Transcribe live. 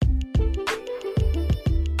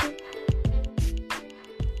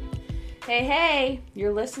Hey,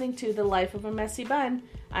 you're listening to The Life of a Messy Bun.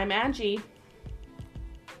 I'm Angie.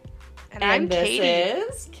 And I'm Katie.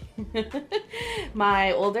 This is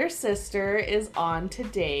my older sister is on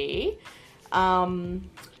today.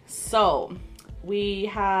 So we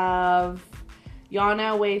have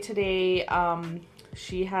Yana away today.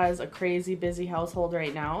 She has a crazy busy household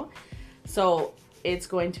right now. So it's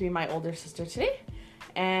going to be my older sister today.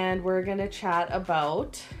 And we're going to chat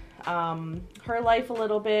about her life a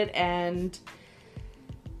little bit and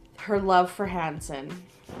her love for Hanson.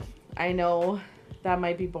 I know that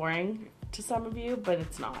might be boring to some of you, but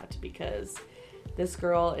it's not, because this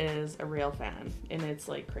girl is a real fan and it's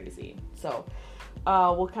like crazy. So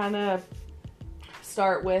we'll kind of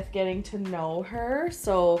start with getting to know her.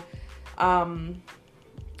 So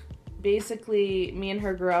basically me and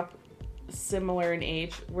her grew up similar in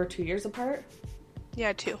age. We're 2 years apart.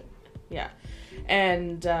 Yeah, 2. Yeah.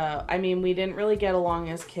 And I mean, we didn't really get along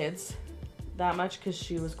as kids that much because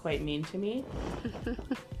she was quite mean to me.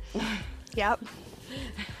 Yep.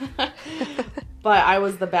 But I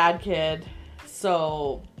was the bad kid,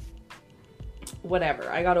 so whatever.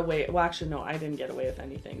 I got away. Well, actually, no, I didn't get away with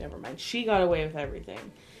anything. Never mind. She got away with everything.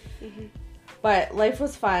 Mm-hmm. But life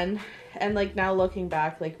was fun, and like now looking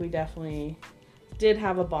back, like we definitely did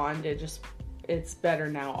have a bond. It's better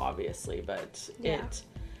now, obviously, but yeah.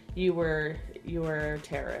 You were a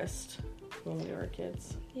terrorist when we were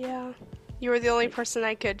kids. Yeah. You were the only person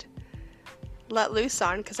I could let loose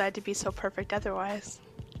on because I had to be so perfect otherwise.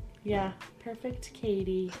 Yeah, perfect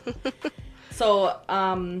Katie. So,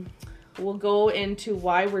 we'll go into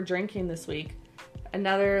why we're drinking this week.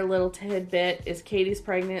 Another little tidbit is Katie's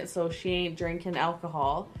pregnant, so she ain't drinking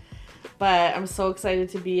alcohol. But I'm so excited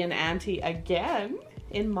to be an auntie again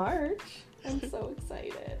in March. I'm so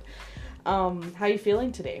excited. How you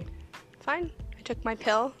feeling today? Fine. I took my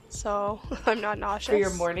pill, so I'm not nauseous. For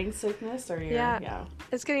your morning sickness? Or your, yeah.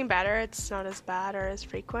 It's getting better. It's not as bad or as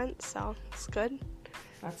frequent, so it's good.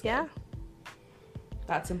 That's good. Yeah.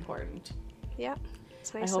 That's important. Yeah.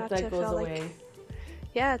 It's nice I hope not that to goes feel away. like...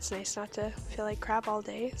 Yeah, it's nice not to feel like crap all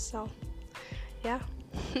day, so yeah.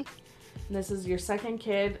 This is your second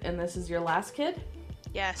kid, and this is your last kid?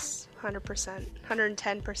 Yes, 100%.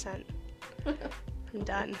 110%. I'm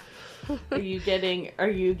done. Are you getting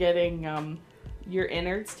your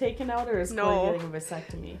innards taken out, or is Corey getting a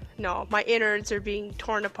vasectomy? No, my innards are being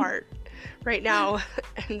torn apart right now,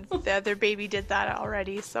 and the other baby did that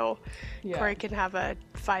already, so yeah. Corey can have a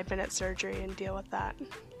 5-minute surgery and deal with that.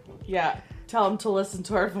 Yeah, tell him to listen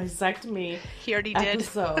to our vasectomy. He already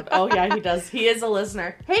episode. Did. Oh yeah, he does. He is a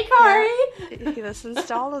listener. Hey, Corey! Yeah, he listens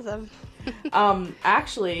to all of them.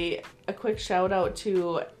 Actually, a quick shout out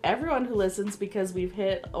to everyone who listens, because we've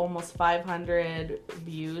hit almost 500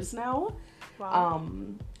 views now. Wow.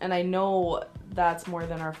 And I know that's more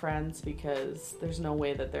than our friends, because there's no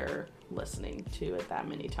way that they're listening to it that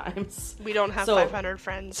many times. We don't have 500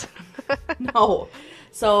 friends. No.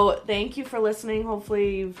 So thank you for listening.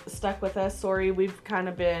 Hopefully you've stuck with us. Sorry, we've kind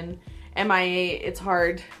of been MIA. It's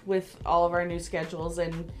hard with all of our new schedules,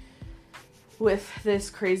 and with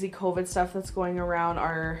this crazy COVID stuff that's going around,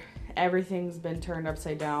 everything's been turned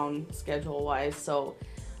upside down schedule-wise. So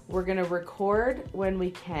we're going to record when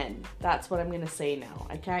we can. That's what I'm going to say now.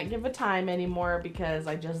 I can't give a time anymore because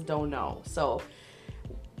I just don't know. So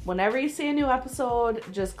whenever you see a new episode,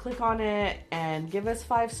 just click on it and give us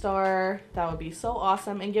 5-star. That would be so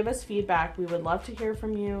awesome. And give us feedback. We would love to hear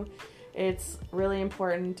from you. It's really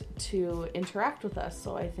important to interact with us.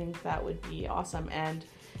 So I think that would be awesome. And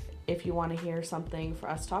if you want to hear something for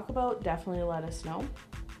us to talk about, definitely let us know.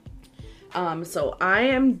 So I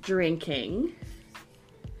am drinking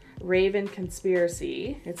Raven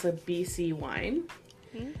Conspiracy. It's a BC wine,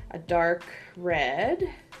 a dark red,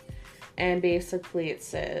 and basically it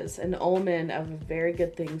says an omen of very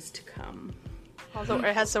good things to come. Although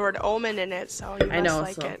it has the word omen in it, so you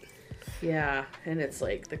must like it. Yeah, and it's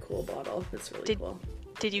like the cool bottle. It's really cool.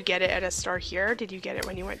 Did you get it at a store here? Or did you get it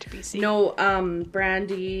when you went to BC? No,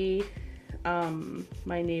 Brandy,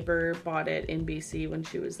 my neighbor, bought it in BC when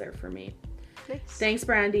she was there for me. Nice. Thanks,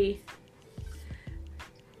 Brandy.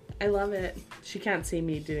 I love it. She can't see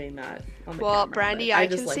me doing that on the camera. Brandy, I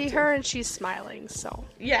can see her and she's smiling, so.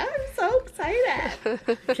 Yeah, I'm so excited.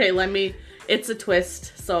 Okay, it's a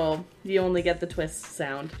twist, so you only get the twist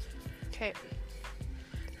sound. Okay.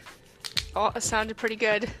 Oh, it sounded pretty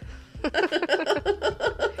good.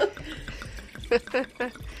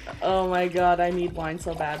 Oh my god, I need wine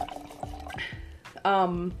so bad.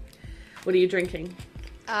 What are you drinking?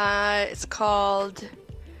 It's called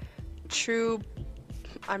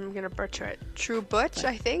I'm gonna butcher it. True Butch,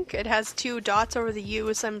 I think. It has 2 dots over the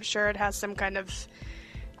U, so I'm sure it has some kind of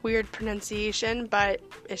weird pronunciation, but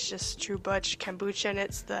it's just true butch kombucha, and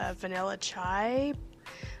it's the vanilla chai.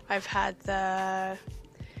 I've had the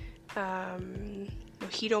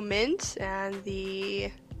mojito mint and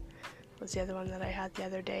what's the other one that I had the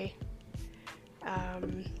other day?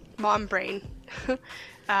 Mom brain.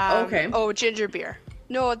 Okay. Oh, ginger beer.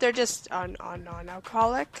 No, they're just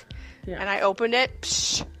non-alcoholic. Yeah. And I opened it.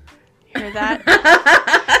 Psh, hear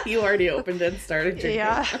that? You already opened it and started drinking.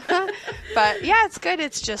 Yeah. But yeah, it's good.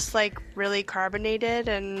 It's just like really carbonated,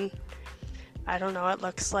 and I don't know, it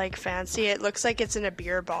looks like fancy. It looks like it's in a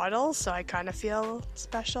beer bottle, so I kind of feel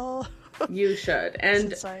special. You should.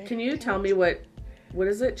 And can you tell me what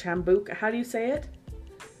is it? Chambuca? How do you say it?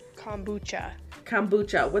 Kombucha.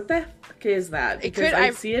 What the heck is that? Because I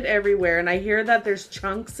see it everywhere, and I hear that there's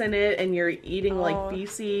chunks in it, and you're eating like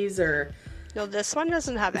feces or... No, this one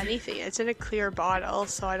doesn't have anything. It's in a clear bottle,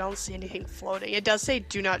 so I don't see anything floating. It does say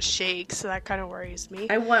do not shake, so that kind of worries me.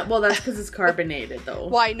 Well, that's because it's carbonated, though.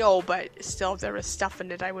 Well, I know, but still, if there was stuff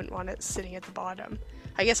in it, I wouldn't want it sitting at the bottom.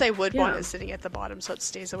 I guess I would want it sitting at the bottom so it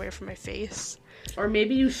stays away from my face. Or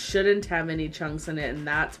maybe you shouldn't have any chunks in it, and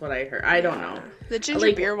that's what I heard. I don't know. The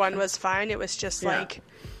ginger beer one was fine. It was just like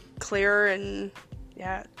clear, and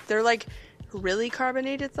they're like really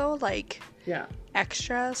carbonated though, like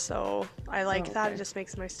extra. So I like that. It just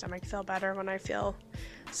makes my stomach feel better when I feel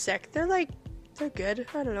sick. They're good.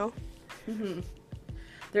 I don't know. Mm-hmm.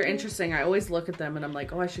 They're interesting. I always look at them and I'm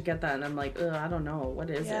like, oh, I should get that. And I'm like, I don't know. What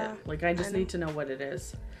is it? Like, I just need to know what it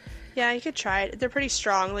is. Yeah, you could try it. They're pretty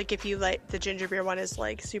strong. Like, if you like, the ginger beer one is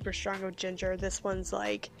like super strong with ginger. This one's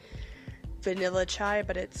like vanilla chai,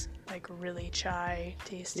 but it's like really chai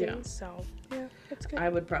tasting. Yeah. So, yeah, it's good. I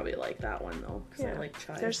would probably like that one though, because I like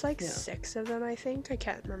chai. There's like 6 of them, I think. I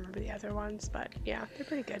can't remember the other ones, but yeah, they're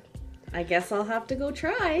pretty good. I guess I'll have to go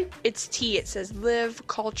try. It's tea. It says live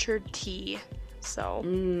cultured tea. So,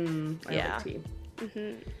 I like tea.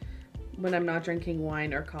 Mm-hmm. When I'm not drinking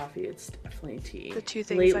wine or coffee, it's definitely tea. The two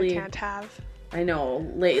things I can't have. I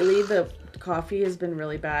know. Lately, the coffee has been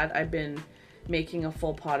really bad. I've been making a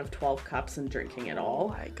full pot of 12 cups and drinking it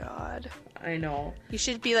all. Oh my god. I know. You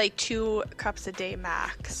should be like 2 cups a day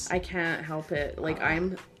max. I can't help it. Like,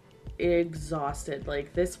 I'm exhausted.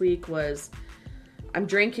 Like, this week I'm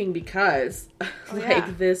drinking because,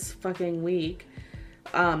 this fucking week,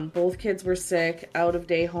 both kids were sick, out of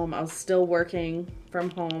day home. I was still working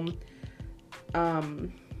from home.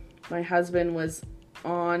 My husband was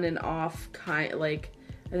on and off, I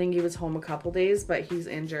think he was home a couple days, but he's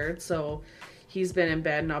injured, so he's been in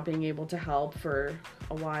bed not being able to help for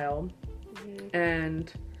a while. Mm-hmm.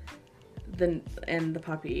 And the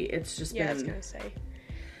puppy, it's just been... I was gonna say.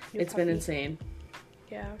 It's been insane.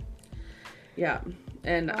 Yeah. Yeah.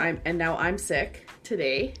 And now I'm sick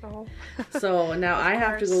today. Oh. So now I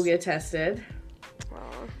have to go get tested.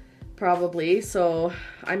 Oh. Probably. So,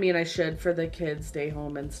 I mean, I should for the kids' stay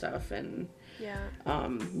home and stuff and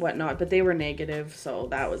whatnot. But they were negative, so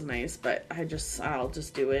that was nice. But I'll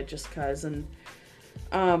just do it just cause. And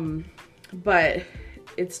but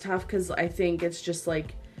it's tough because I think it's just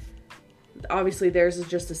like, obviously theirs is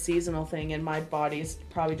just a seasonal thing, and my body's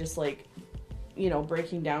probably just like,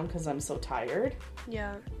 breaking down because I'm so tired.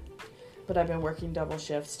 Yeah. But I've been working double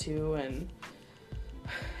shifts too, and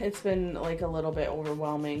it's been like a little bit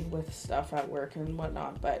overwhelming with stuff at work and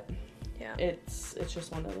whatnot, but yeah, it's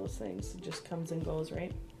just one of those things. It just comes and goes,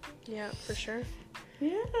 right? Yeah, for sure.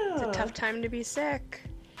 Yeah. It's a tough time to be sick.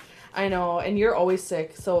 I know, and you're always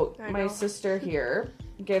sick. So my sister here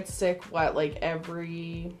gets sick,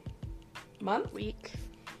 every month? Week.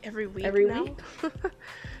 Every week Every now? week?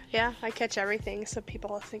 Yeah, I catch everything, so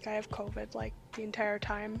people think I have COVID the entire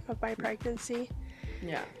time of my pregnancy.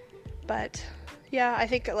 Yeah. But yeah, I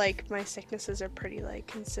think my sicknesses are pretty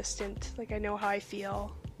consistent. I know how I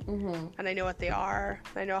feel, and I know what they are.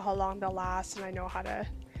 I know how long they'll last, and I know how to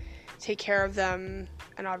take care of them.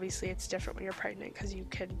 And obviously, it's different when you're pregnant because you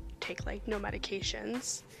can take no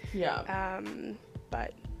medications. Yeah.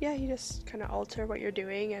 But yeah, you just kind of alter what you're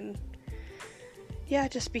doing, and yeah,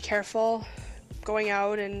 just be careful going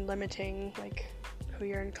out and limiting who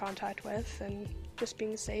you're in contact with, and just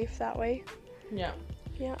being safe that way. Yeah.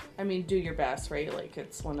 Yeah. I mean, do your best, right?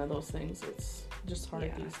 It's one of those things. It's just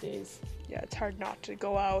hard these days. Yeah, it's hard not to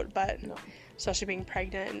go out, but especially being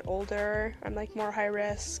pregnant and older, I'm more high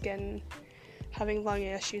risk and having lung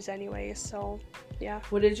issues anyway, so yeah.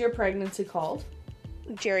 What is your pregnancy called?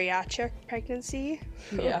 Geriatric pregnancy.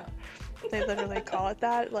 Yeah. They literally call it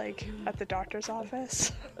that, at the doctor's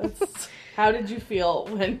office. How did you feel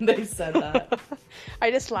when they said that?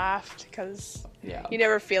 I just laughed because you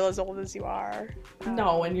never feel as old as you are.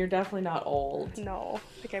 No, and you're definitely not old. No.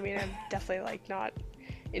 I'm definitely not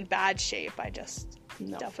in bad shape. I just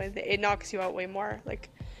No. definitely, it knocks you out way more. Like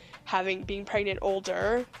being pregnant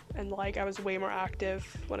older, and like I was way more active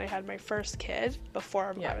when I had my first kid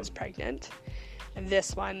before I was pregnant, and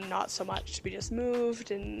this one not so much. We just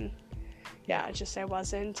moved, and I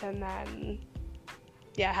wasn't. And then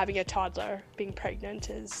having a toddler, being pregnant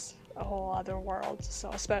is a whole other world.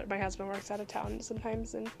 So my husband works out of town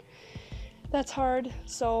sometimes, and that's hard.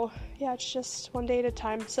 So it's just one day at a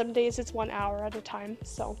time. Some days it's 1 hour at a time.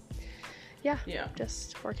 So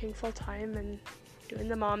just working full time and doing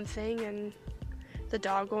the mom thing and the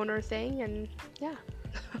dog owner thing, and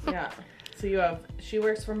So she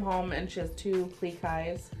works from home, and she has 2 Kleek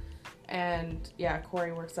eyes, and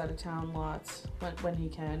Corey works out of town lots when he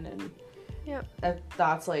can, and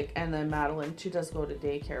that's like, and then Madeline, she does go to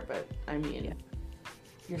daycare, but I mean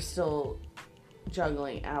you're still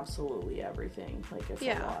juggling absolutely everything. Like, it's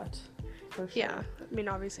a lot, for sure. I mean,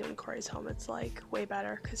 obviously when Corey's home it's like way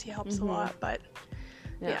better because he helps a lot, but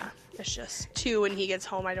it's just 2 when he gets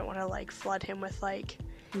home. I don't want to like flood him with like,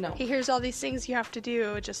 hey, here's all these things you have to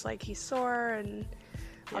do. Just like he's sore and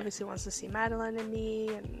obviously wants to see Madeline and me,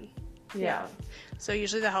 and so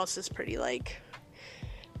usually the house is pretty like,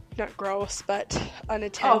 not gross, but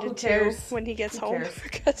unattended to when he gets home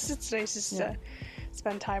because it's nice just to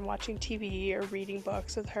spend time watching TV or reading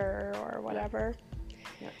books with her or whatever.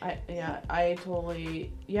 I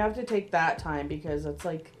totally, you have to take that time because it's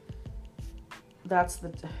like,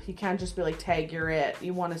 you can't just be like, Tag, you're it.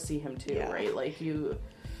 You want to see him too, right? Like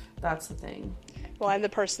that's the thing. Well, I'm the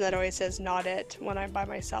person that always says not it when I'm by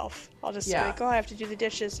myself. I'll just be like, I have to do the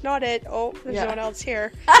dishes. Not it. Oh, there's no one else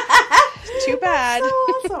here. Too bad.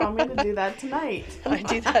 So I'm going to do that tonight. I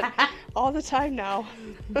do that all the time now.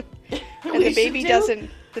 And the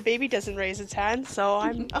baby doesn't raise its hand,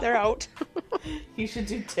 so they're out. You should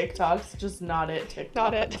do TikToks, just not it TikToks.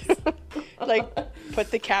 Not it. Like,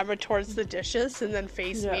 put the camera towards the dishes and then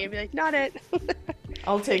face me and be like, not it.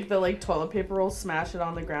 I'll take the like toilet paper roll, smash it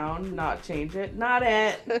on the ground, not change it. Not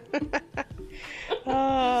it. That'd be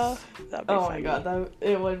funny. My god,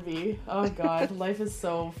 it would be. Oh god, life is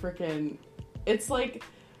so freaking. It's like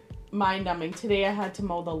mind-numbing. Today I had to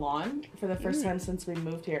mow the lawn for the first time since we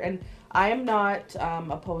moved here, and I am not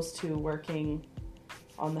opposed to working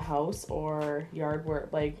on the house or yard work.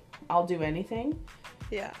 Like, I'll do anything.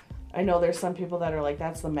 Yeah. I know there's some people that are like,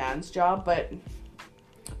 that's the man's job, but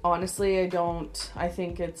honestly, I don't. I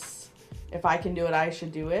think it's, if I can do it, I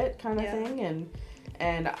should do it kind of thing.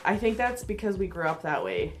 And I think that's because we grew up that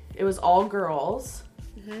way. It was all girls,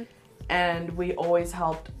 and we always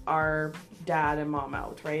helped our dad and mom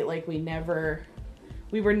out, right? Like, we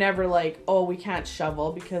were never like, oh, we can't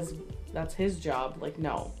shovel because that's his job. Like,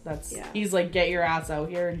 no, he's like, get your ass out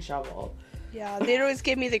here and shovel. Yeah, they'd always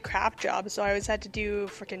give me the crap job, so I always had to do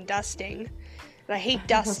freaking dusting. And I hate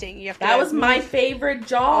dusting. You have to. That was my favorite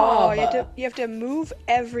job. Oh, you have to move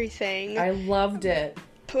everything. I loved it.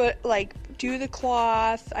 Do the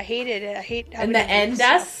cloth. I hated it. I hate having and the end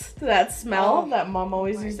dust, that smell that mom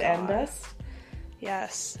always used end dust.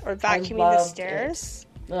 Yes, or vacuuming the stairs.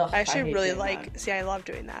 Ugh, I actually really like. See, I love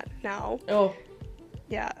doing that now. Oh,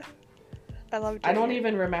 yeah, I love. I don't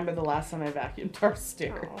even remember the last time I vacuumed our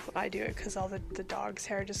stairs. Oh, I do it because all the dog's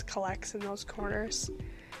hair just collects in those corners.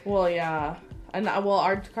 Well, yeah, and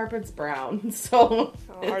our carpet's brown, so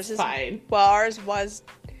ours it's fine. Ours was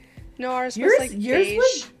like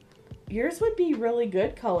beige. Yours would be really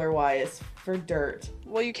good color-wise for dirt.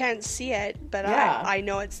 Well, you can't see it, but I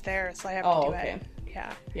know it's there, so I have to do it.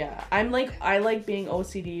 Yeah. Yeah. I like being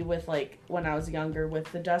OCD with, like, when I was younger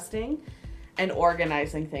with the dusting and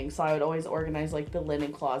organizing things. So I would always organize, like, the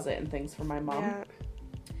linen closet and things for my mom. Yeah.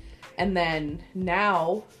 And then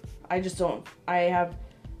now I have,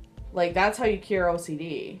 like, that's how you cure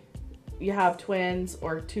OCD. You have twins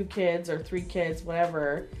or 2 kids or 3 kids,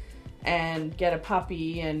 whatever, and get a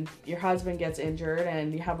puppy, and your husband gets injured,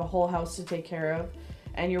 and you have a whole house to take care of,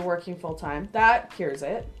 and you're working full time. That cures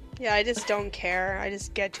it. Yeah, I just don't care. I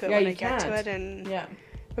just get to it when I get to it, and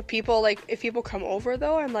but people, like, if people come over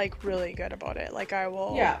though, I'm like really good about it. Like, I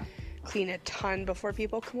will clean a ton before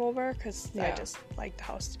people come over because I just like the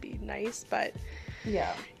house to be nice. But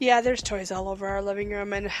there's toys all over our living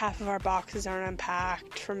room, and half of our boxes aren't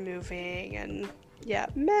unpacked from moving, and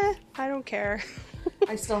I don't care.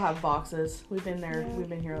 I still have boxes. We've been there. We've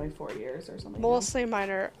been here like 4 years or something. Mostly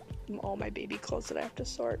mine are all my baby clothes that I have to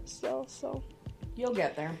sort still. So you'll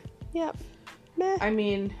get there. Yep. I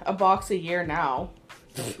mean, a box a year now.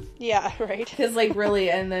 Yeah, right. Because, like,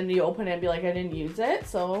 really, and then you open it and be like, I didn't use it,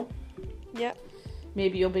 so. Yep.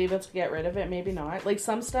 maybe you'll be able to get rid of it, maybe not. Like,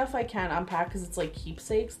 some stuff I can't unpack because it's, like,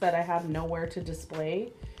 keepsakes that I have nowhere to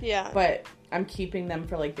display. Yeah. But I'm keeping them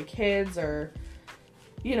for, like, the kids or,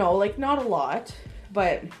 you know, like, not a lot.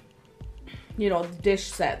 But, you know, dish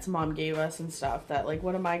sets Mom gave us and stuff that, like,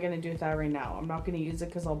 what am I going to do with that right now? I'm not going to use it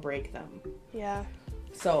because I'll break them. Yeah.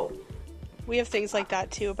 So. We have things like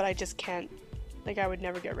that, too, but I just can't. Like, I would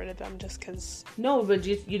never get rid of them just because... No, but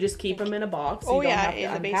you just keep them in a box. So you don't have to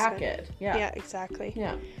unpack it. Yeah. Yeah, exactly.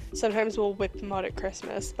 Yeah. Sometimes we'll whip them out at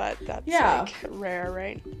Christmas, but that's, like, rare,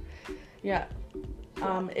 right? Yeah.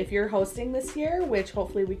 If you're hosting this year, which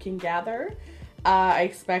hopefully we can gather, I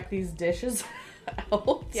expect these dishes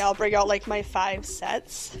out. Yeah, I'll bring out, like, my 5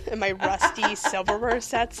 sets and my rusty silverware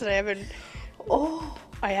sets that I haven't...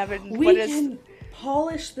 We can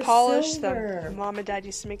polish the silver. Them. Mom and Dad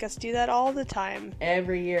used to make us do that all the time.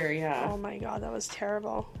 Every year, yeah. Oh my god, that was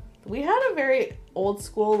terrible. We had a very old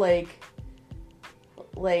school, like,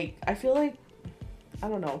 I feel like, I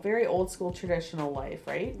don't know, very old school traditional life,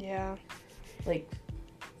 right? Yeah. Like,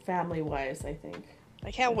 family-wise, I think.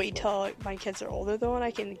 I can't wait till my kids are older, though, and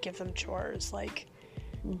I can give them chores. Like,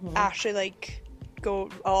 actually, like,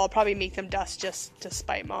 I'll probably make them dust just to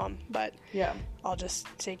spite Mom, but yeah, I'll just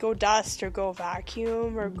say go dust or go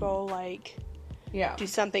vacuum or go, like, do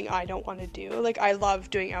something I don't want to do. Like, I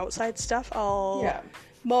love doing outside stuff. I'll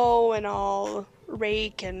mow and I'll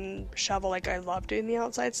rake and shovel. Like, I love doing the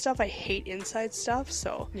outside stuff. I hate inside stuff,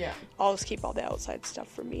 so I'll just keep all the outside stuff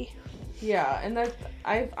for me. Yeah, and that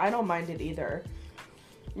I don't mind it either.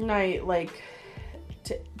 And I, like,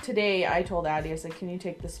 today I told Addie, I said, can you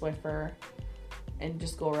take the Swiffer and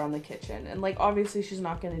just go around the kitchen? And, like, obviously she's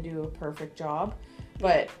not going to do a perfect job,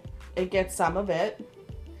 but it gets some of it.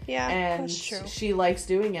 Yeah, and that's true. She likes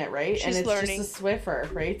doing it, right? She's and it's learning. Just a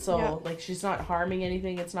Swiffer, right? So, like, she's not harming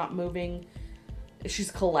anything. It's not moving.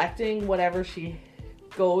 She's collecting whatever she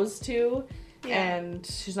goes to. And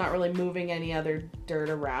she's not really moving any other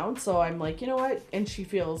dirt around. So I'm like, you know what? And she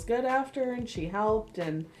feels good after, and she helped,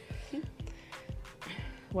 and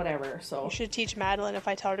whatever. So you should teach Madeline, if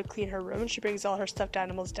I tell her to clean her room, she brings all her stuffed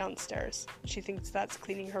animals downstairs. She thinks that's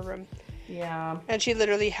cleaning her room. Yeah. And she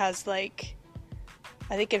literally has, like,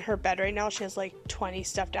 I think in her bed right now she has like 20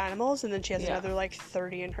 stuffed animals, and then she has another like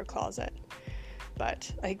 30 in her closet.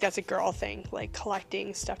 But I think that's a girl thing, like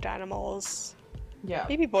collecting stuffed animals. Yeah.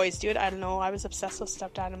 Maybe boys do it. I don't know. I was obsessed with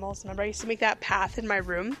stuffed animals. Remember, I used to make that path in my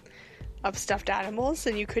room of stuffed animals,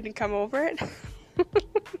 and you couldn't come over it.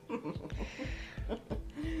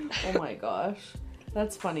 Oh my gosh.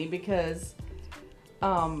 That's funny because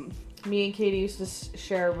me and Katie used to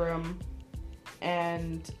share a room,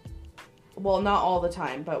 and, well, not all the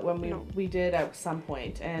time, but when we did at some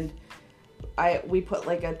point, and we put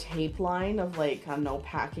like a tape line of, like, I don't know,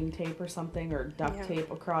 packing tape or something, or duct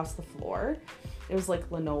tape across the floor. It was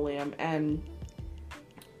like linoleum, and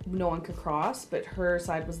no one could cross, but her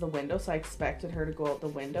side was the window, so I expected her to go out the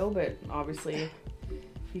window, but obviously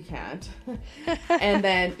you can't. And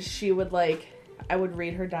then she would, like, I would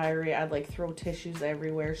read her diary, I'd, like, throw tissues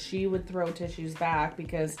everywhere. She would throw tissues back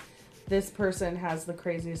because this person has the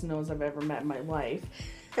craziest nose I've ever met in my life.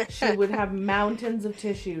 She would have mountains of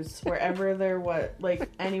tissues wherever there was, like,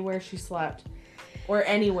 anywhere she slept, or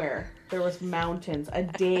anywhere there was mountains a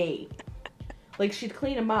day. Like, she'd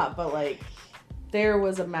clean them up, but, like, there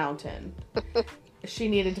was a mountain. She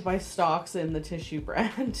needed to buy stocks in the tissue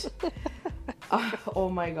brand. Oh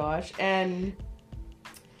my gosh. And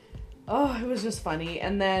it was just funny.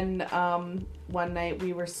 And then one night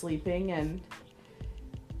we were sleeping, and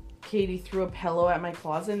Katie threw a pillow at my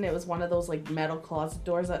closet, and it was one of those, like, metal closet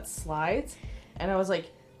doors that slides. And I was like,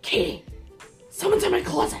 Katie, someone's in my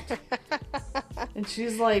closet. And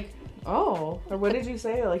she's like, oh, or what did you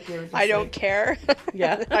say? Like, you were just, I don't care.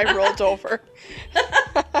 Yeah. I rolled over. And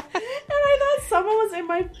I thought someone was in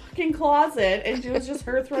my fucking closet, and it was just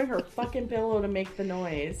her throwing her fucking pillow to make the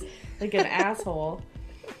noise. Like an asshole.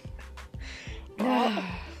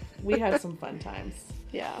 We had some fun times.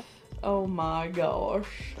 Yeah. Oh my gosh.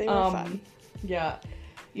 They were fun. Yeah.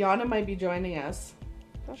 Yana might be joining us.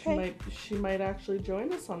 Okay. She might actually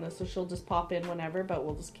join us on this, so she'll just pop in whenever, but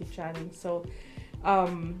we'll just keep chatting. So,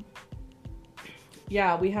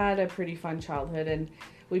 yeah, we had a pretty fun childhood, and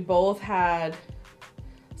we both had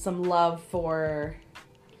some love for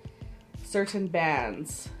certain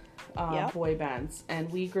bands, boy bands, and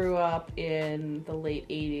we grew up in the late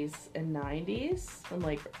 80s and 90s, and,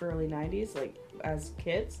 like, early 90s, like, as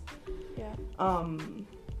kids. Yeah.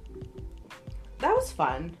 That was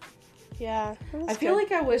fun. Yeah. I feel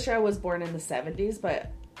like I wish I was born in the 70s,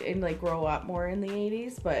 and, like, grow up more in the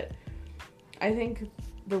 80s, but I think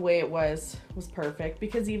the way it was perfect,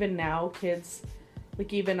 because even now kids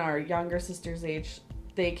like even our younger sister's age,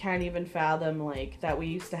 they can't even fathom like that we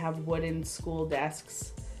used to have wooden school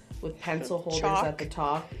desks with pencil holders at the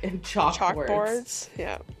top and chalkboards.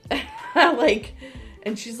 Yeah. Like,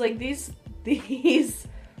 and she's like, these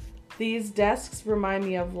desks remind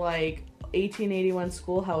me of like 1881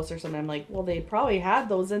 schoolhouse or something. I'm like, well, they probably had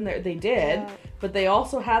those in there. They did, but they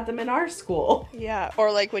also had them in our school. Yeah,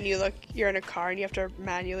 or like when you're in a car and you have to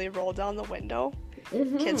manually roll down the window.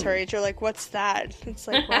 Mm-hmm. Kids her age are like, what's that? It's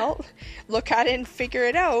like, well, look at it and figure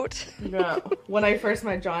it out. Yeah. When I first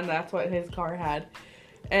met John, that's what his car had.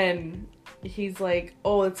 And he's like,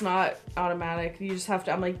 oh, it's not automatic. You just have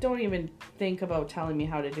to. I'm like, don't even think about telling me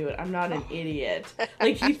how to do it. I'm not an idiot.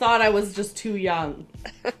 Like, he thought I was just too young.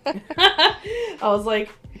 I was like,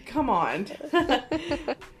 come on.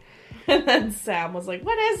 And then Sam was like,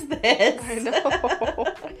 what is this? I know.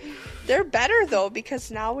 They're better, though, because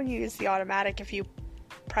now when you use the automatic, if you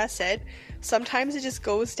press it, sometimes it just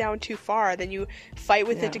goes down too far. Then you fight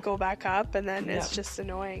with it to go back up, and then it's just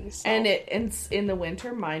annoying. So. And in the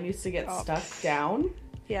winter, mine used to get stuck down.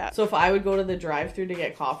 Yeah. So if I would go to the drive-thru to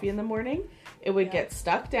get coffee in the morning, it would get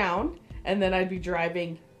stuck down, and then I'd be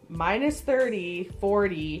driving minus 30,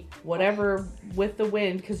 40, whatever with the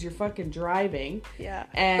wind, because you're fucking driving. Yeah.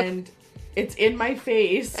 And it's in my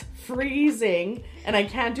face, freezing, and I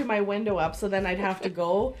can't do my window up, so then I'd have to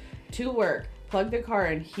go to work, plug the car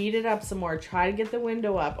in, heat it up some more, try to get the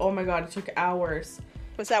window up. Oh my god, it took hours.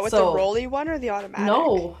 Was that with the rolly one or the automatic?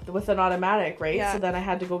 No, with an automatic, right? Yeah. So then I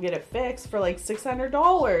had to go get it fixed for like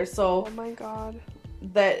 $600. So oh my god.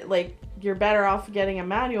 That, like, you're better off getting a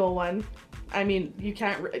manual one. I mean, you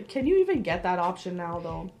can't... Can you even get that option now,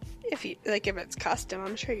 though? If it's custom,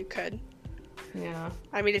 I'm sure you could. Yeah.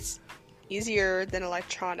 I mean, it's easier than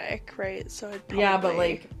electronic, right? So it'd probably... Yeah, but,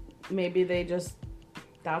 like, maybe they just...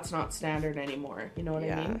 That's not standard anymore. You know what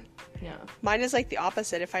I mean? Yeah. Mine is, like, the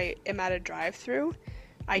opposite. If I am at a drive-thru,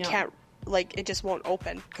 I can't... Like, it just won't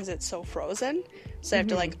open because it's so frozen. So I have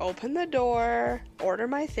to, like, open the door, order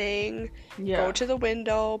my thing, go to the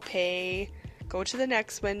window, pay, go to the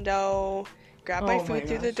next window... grab my food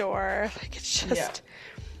through the door. Like, it's just...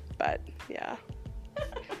 But, yeah.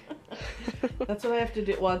 That's what I have to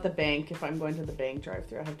do. Well, at the bank, if I'm going to the bank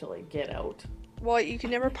drive-thru, I have to, like, get out. Well, you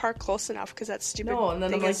can never park close enough because that stupid No, and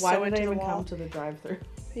then I'm like, why would I even come to the drive-thru?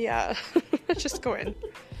 Yeah. Just go in.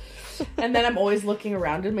 And then I'm always looking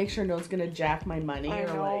around to make sure no one's going to jack my money. I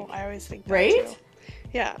know. Like, I always think that, right? too.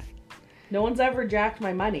 Yeah. No one's ever jacked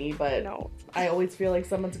my money, but no. I always feel like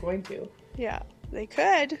someone's going to. Yeah. They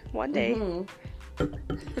could one day.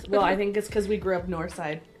 Mm-hmm. Well, I think it's because we grew up north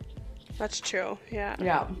side. That's true. Yeah.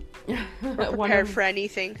 Yeah. We're prepared for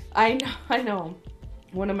anything. I know.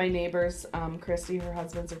 One of my neighbors, Christy, her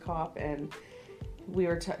husband's a cop, and we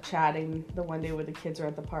were chatting the one day where the kids were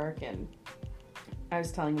at the park, and I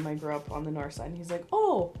was telling him I grew up on the north side, and he's like,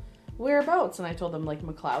 oh, whereabouts? And I told him, like,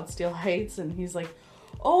 McLeod, Steel Heights, and he's like,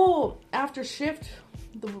 oh, after shift,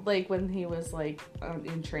 like, when he was, like,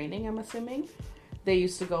 in training, I'm assuming, they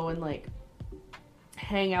used to go and, like,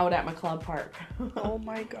 hang out at McLeod Park. Oh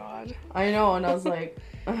my god. I know, and I was like,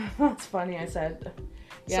 that's funny. I said,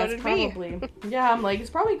 yeah, so it's probably, yeah, I'm like, it's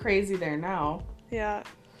probably crazy there now. Yeah.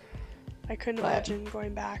 I couldn't imagine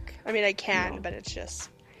going back. I mean, I can, but it's just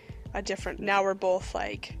a different, now we're both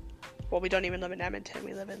like, well, we don't even live in Edmonton.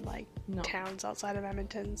 We live in like towns outside of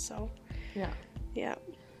Edmonton, so. Yeah. Yeah.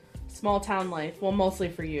 Small town life. Well, mostly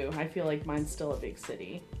for you. I feel like mine's still a big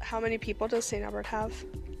city. How many people does St. Albert have?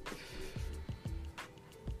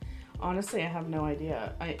 Honestly, I have no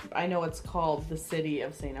idea. I know it's called the city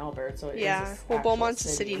of St. Albert, so it is well, Beaumont's a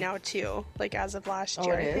city now too. Like as of last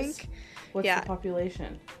year, I think. What's the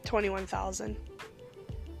population? 21,000.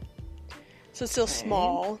 So it's still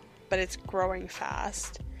small, but it's growing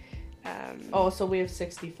fast. So we have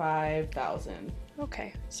 65,000.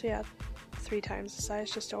 Okay, so yeah, 3 times the size,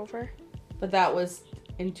 just over. But that was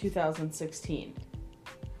in 2016.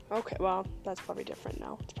 Okay, well, that's probably different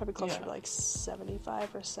now. It's probably closer to like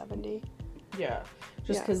 75 or 70. Yeah,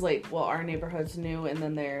 just because like, well, our neighborhood's new, and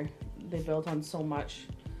then they built on so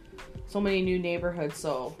many new neighborhoods,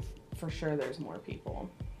 so for sure there's more people.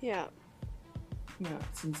 Yeah. Yeah,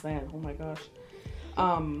 since then, oh my gosh.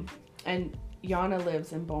 And Yana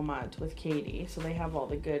lives in Beaumont with Katie, so they have all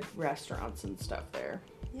the good restaurants and stuff there.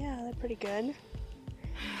 Yeah, they're pretty good.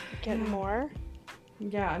 Getting more.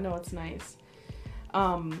 Yeah, I know, it's nice.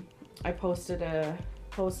 I posted a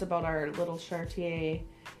post about our little Chartier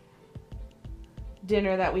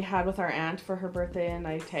dinner that we had with our aunt for her birthday, and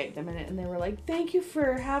I tagged them in it, and they were like, thank you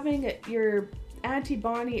for having your Auntie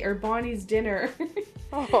Bonnie or Bonnie's dinner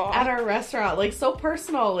Aww. at our restaurant. Like, so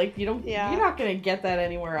personal. Like, you're not going to get that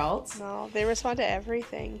anywhere else. No, they respond to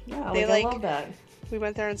everything. Yeah, they, I love that. We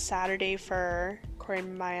went there on Saturday for Corey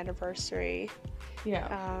and my anniversary.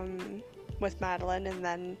 Yeah. With Madeline, and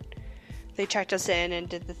then they checked us in and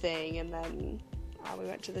did the thing, and then we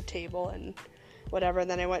went to the table and whatever, and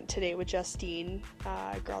then I went today with Justine,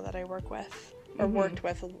 a girl that I work with, or worked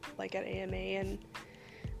with, like, at AMA, and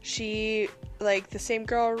she, like, the same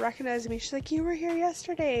girl recognized me. She's like, you were here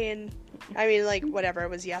yesterday, and I mean, like, whatever, it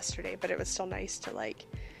was yesterday, but it was still nice to, like,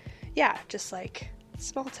 yeah, just, like,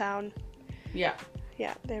 small town. Yeah.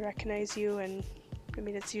 Yeah, they recognize you, and, I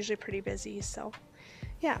mean, it's usually pretty busy, so,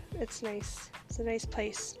 yeah, it's nice. It's a nice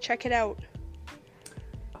place. Check it out.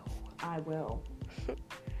 Oh, I will.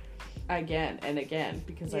 Again and again,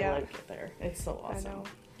 because I like it there. It's so awesome. I know.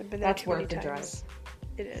 I've been there That's worth the drive.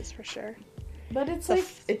 It is, for sure. But it's like,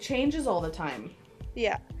 it changes all the time.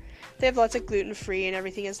 Yeah. They have lots of gluten-free, and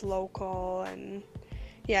everything is local, and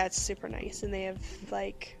yeah, it's super nice. And they have,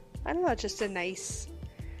 like, I don't know, just a nice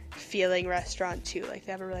feeling restaurant too. Like,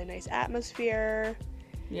 they have a really nice atmosphere.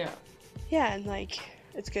 Yeah. Yeah, and, like,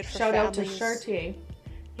 it's good for families. Shout out to Chartier.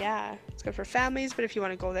 Yeah, it's good for families, but if you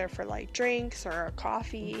want to go there for, like, drinks or a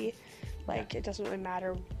coffee, like, it doesn't really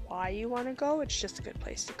matter why you want to go. It's just a good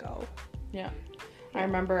place to go. Yeah. I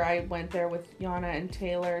remember I went there with Yana and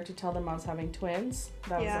Taylor to tell them I was having twins.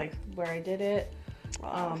 That was, like, where I did it.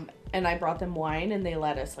 And I brought them wine, and they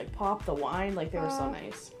let us, like, pop the wine. Like, they were so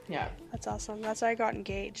nice. Yeah. That's awesome. That's why I got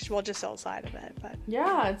engaged. Well, just outside of it, but...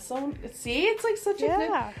 Yeah, it's so... See? It's, like, such a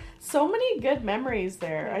good... So many good memories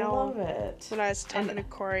there. I love it. When I was talking to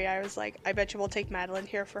Corey, I was like, I bet you we'll take Madeline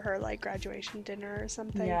here for her, like, graduation dinner or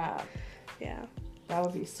something. Yeah. Yeah. That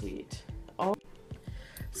would be sweet.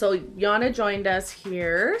 So Yana joined us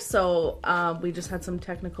here, so we just had some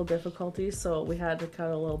technical difficulties, so we had to cut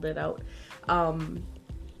a little bit out.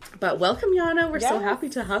 But welcome, Yana. We're so happy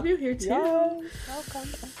to have you here too. Yes, welcome.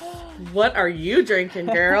 What are you drinking,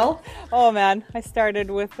 girl? Oh man, I started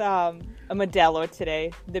with a Modelo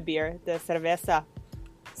today, the beer, the cerveza.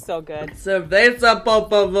 So good. Cerveza, por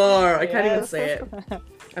favor. I can't even say it.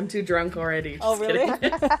 I'm too drunk already. Oh, really?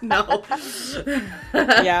 No.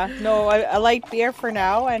 Yeah, no, I like beer for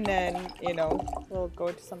now, and then, you know, we'll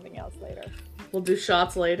go to something else later. We'll do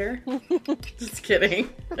shots later. Just kidding.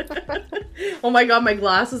 Oh my god, my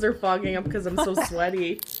glasses are fogging up because I'm so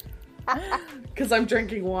sweaty. Because I'm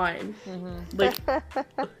drinking wine. Like,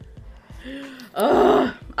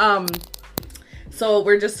 so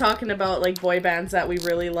we're just talking about, like, boy bands that we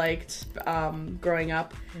really liked growing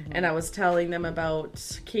up, and I was telling them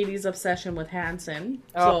about Katie's obsession with Hanson.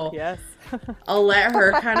 Oh, so yes. I'll let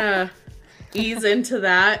her kind of ease into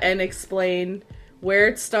that and explain where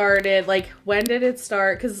it started, like, when did it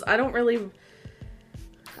start, because I don't really,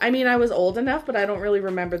 I mean, I was old enough, but I don't really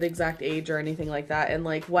remember the exact age or anything like that, and,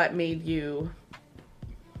 like, what made you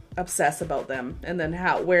obsess about them, and then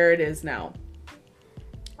where it is now.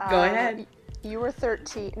 Go ahead. You were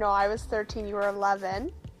 13. No, I was 13. You were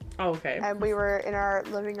 11. Oh, okay. And we were in our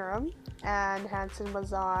living room, and Hanson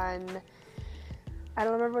was on, I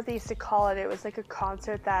don't remember what they used to call it. It was like a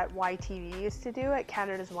concert that YTV used to do at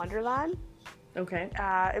Canada's Wonderland. Okay.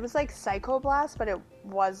 It was like Psychoblast, but it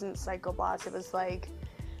wasn't Psychoblast. It was like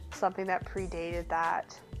something that predated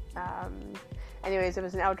that. Anyways, it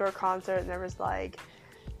was an outdoor concert, and there was like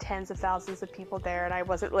tens of thousands of people there, and I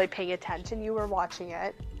wasn't really paying attention. You were watching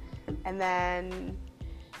it. And then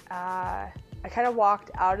I kind of walked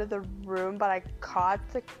out of the room, but I caught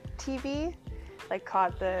the TV, like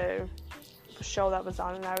caught the show that was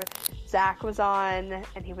on, and Zach was on,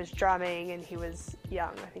 and he was drumming, and he was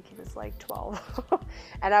young. I think he was like 12.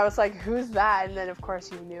 And I was like, who's that? And then of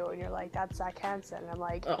course you knew, and you're like, that's Zach Hanson. And I'm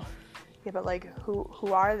like, oh. Yeah, but like,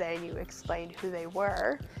 who are they? And you explained who they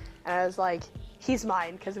were. And I was like, he's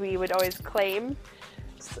mine, because we would always claim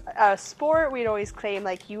sport. We'd always claim,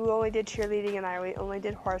 like, you only did cheerleading and I only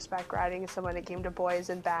did horseback riding, so when it came to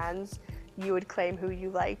boys and bands, you would claim who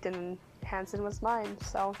you liked, and Hanson was mine.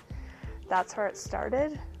 So that's where it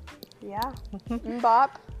started. Yeah.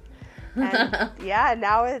 Bop. And yeah,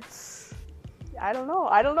 now it's, I don't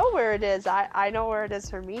know where it is. I know where it is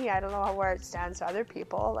for me. I don't know where it stands to other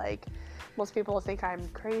people. Like, most people think I'm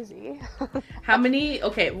crazy. How many,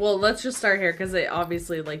 okay, well, let's just start here, because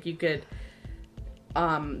obviously, like, you could,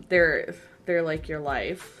 they're like your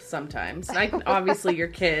life sometimes. Obviously your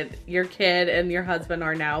kid and your husband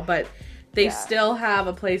are now, but they still have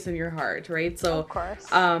a place in your heart, right? So, of course.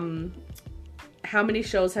 How many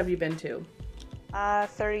shows have you been to?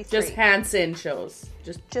 33. Just Hanson shows.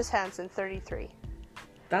 Just Hanson, 33.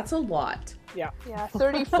 That's a lot. Yeah. Yeah,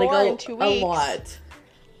 34 in 2 weeks. A lot.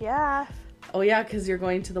 Yeah. Oh, yeah, because you're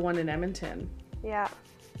going to the one in Edmonton. Yeah.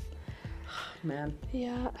 Man.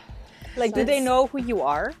 Yeah. Like, do they know who you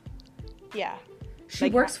are? Yeah. She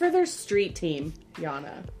Like, works for their street team,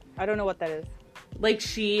 Yana. I don't know what that is. Like,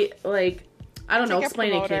 I don't know, like a explain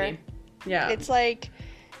it, promoter. Katie. Yeah. It's like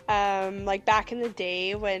back in the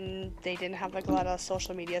day when they didn't have like a lot of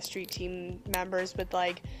social media, street team members would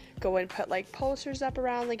like go and put like posters up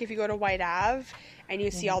around, like if you go to White Ave and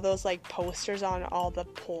you see all those like posters on all the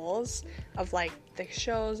poles of like the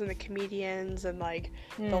shows and the comedians and like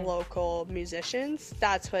the local musicians,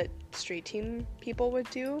 that's what street team people would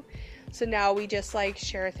do. So now we just like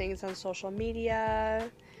share things on social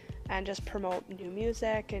media and just promote new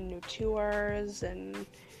music and new tours and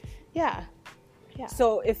yeah.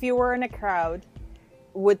 So if you were in a crowd,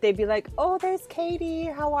 would they be like, "Oh, there's Katie.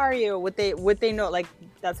 How are you?" Would they know? Like,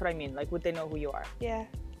 that's what I mean. Like, would they know who you are? Yeah,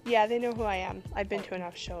 they know who I am. I've been to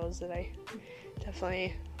enough shows that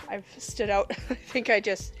I've stood out. I think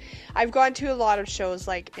I've gone to a lot of shows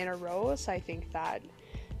like in a row, so I think that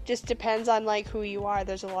just depends on like who you are.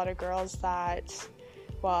 There's a lot of girls that,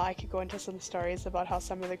 well, I could go into some stories about how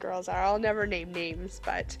some of the girls are. I'll never name names,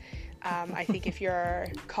 but I think if you're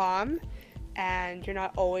calm and you're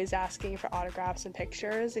not always asking for autographs and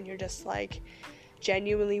pictures and you're just like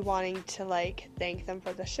genuinely wanting to like thank them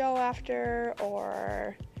for the show after,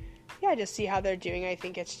 or just see how they're doing, I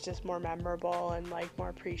think it's just more memorable and like more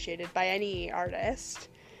appreciated by any artist,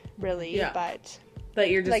 really. Yeah. But that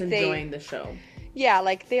you're just like enjoying the show. Yeah,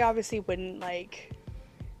 like they obviously wouldn't like.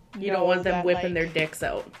 You don't want them that, whipping like, their dicks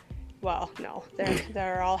out. Well, no,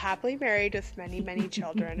 they're all happily married with many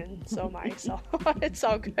children, and so am I. So it's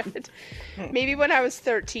all good. Maybe when I was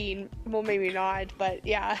 13, well, maybe not, but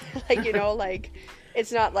yeah, like like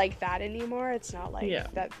it's not like that anymore. It's not like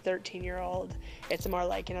that 13-year-old. It's more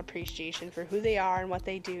like an appreciation for who they are and what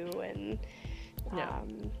they do, and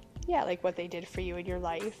like what they did for you in your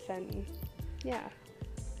life, and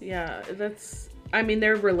that's. I mean,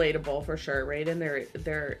 they're relatable for sure, right? And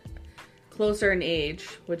they're closer in age,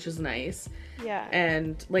 which is nice. Yeah.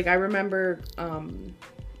 And like I remember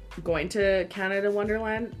going to Canada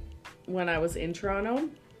Wonderland when I was in Toronto.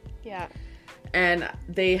 Yeah. And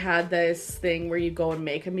they had this thing where you go and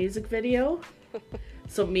make a music video.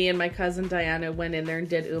 So me and my cousin Diana went in there and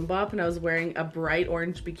did Bop, and I was wearing a bright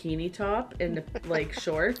orange bikini top and like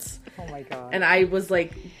shorts. Oh my god. And I was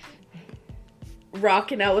like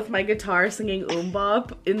rocking out with my guitar singing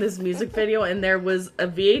Bop in this music video, and there was a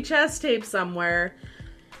VHS tape somewhere.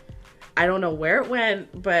 I don't know where it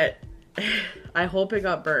went, but I hope it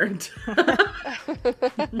got burned.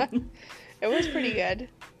 It was pretty good.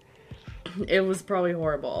 It was probably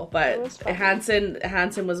horrible, but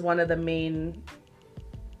Hanson was one of the main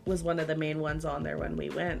ones on there when we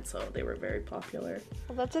went, so they were very popular.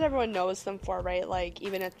 Well, that's what everyone knows them for, right? Like,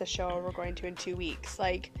 even at the show we're going to in 2 weeks,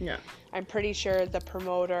 like, I'm pretty sure the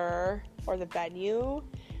promoter or the venue,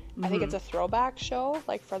 I think it's a throwback show,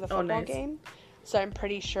 like, for the football game. So I'm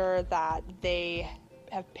pretty sure that they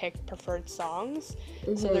have picked preferred songs.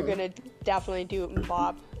 So they're going to definitely do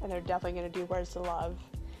Bop, and they're definitely going to do Where's the Love.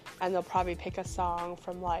 And they'll probably pick a song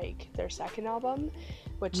from, like, their second album,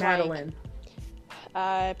 which, Madeline.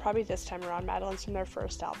 Probably this time around, Madeline's from their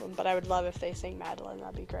first album, but I would love if they sang Madeline.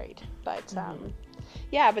 That'd be great. But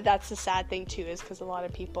but that's the sad thing too, is because a lot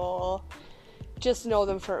of people just know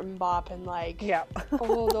them for Bop and like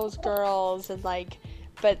oh, those girls, and like,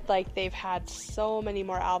 but like they've had so many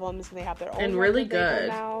more albums and they have their own and really good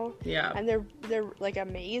now. And they're like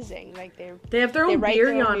amazing. Like they have their own beer,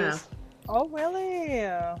 Yana. Oh really?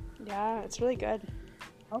 Yeah, it's really good.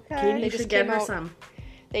 Okay. Katie, you should get her some.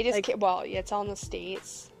 They just it's all in the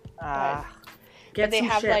States. But they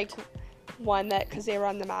have like one that, because they were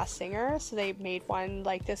on The Masked Singer, so they made one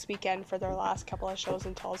like this weekend for their last couple of shows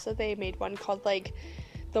in Tulsa. They made one called like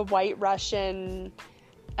the White Russian,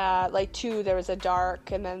 like two. There was a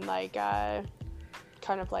dark and then like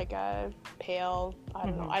kind of like a pale. I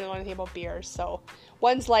don't know. I don't know anything about beers, so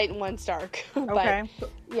one's light and one's dark. But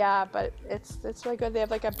it's really good. They have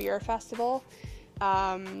like a beer festival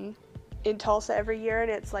in Tulsa every year,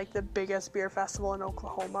 and it's like the biggest beer festival in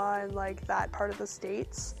Oklahoma and like that part of the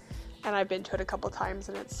States, and I've been to it a couple times,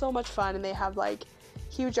 and it's so much fun. And they have like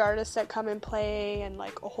huge artists that come and play, and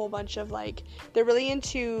like a whole bunch of like, they're really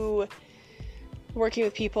into working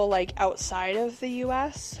with people like outside of the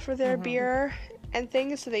US for their beer and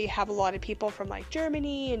things. So they have a lot of people from like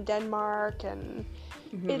Germany and Denmark and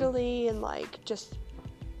Italy, and like just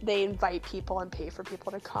they invite people and pay for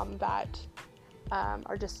people to come that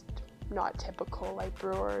are just not typical like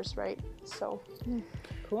brewers, right? So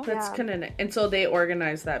cool. That's Yeah. kind of and so they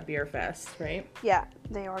organize that beer fest, right? Yeah,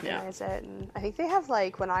 they organize it, and I think they have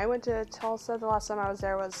like when I went to Tulsa the last time I was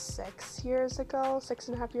there was 6.5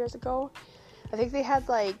 years ago. I think they had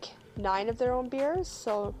like 9 of their own beers,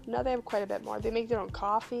 so now they have quite a bit more. They make their own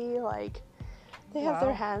coffee, like they have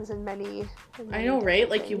their Wow. hands in many. I know, right?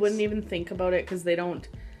 Like you things. wouldn't even think about it because they don't.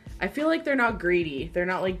 I feel like they're not greedy. They're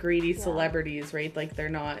not like greedy celebrities, right? Like they're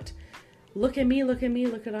not. Look at me, look at me,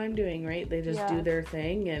 look what I'm doing, right? They just do their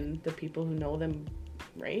thing, and the people who know them,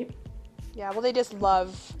 right? Yeah, well, they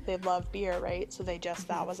love beer, right? So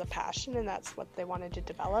that was a passion, and that's what they wanted to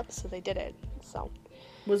develop, so they did it. So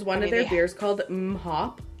Was one of their beers called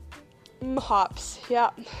Hop? Hops,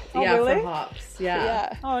 yeah. Oh, yeah, really? for hops. Yeah.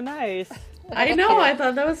 Yeah, Oh, nice. I know. I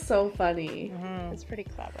thought that was so funny. it's pretty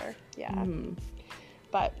clever. Yeah, Mm-hmm.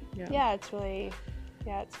 but yeah, it's really,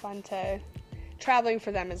 it's fun to traveling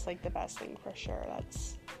for them is like the best thing for sure.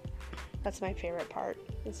 That's my favorite part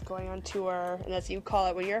is going on tour, and as you call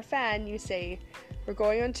it when you're a fan, you say we're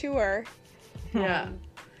going on tour. Yeah.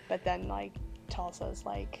 But then like Tulsa's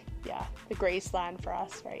like the Graceland for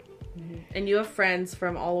us, right? And you have friends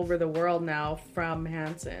from all over the world now from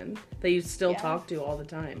Hanson that you still Yeah. talk to all the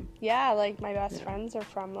time. Yeah, like my best friends are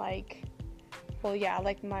from like, well, yeah,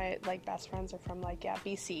 like my like best friends are from like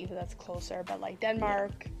BC, so that's closer, but like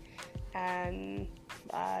Denmark and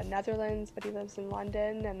Netherlands, but he lives in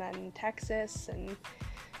London, and then Texas, and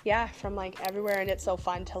from like everywhere. And it's so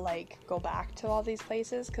fun to like go back to all these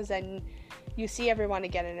places because then you see everyone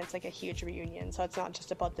again, and it's like a huge reunion. So it's not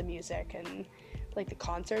just about the music and like the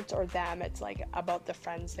concerts or them, it's like about the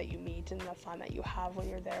friends that you meet and the fun that you have when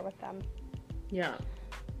you're there with them. Yeah.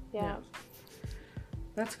 Yeah.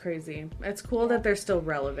 That's crazy. It's cool that they're still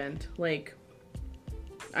relevant. Like,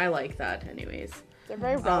 I like that anyways. They're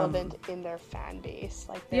very relevant in their fan base.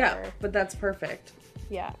 Like but that's perfect.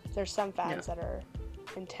 Yeah, there's some fans that are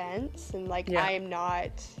intense, and like I am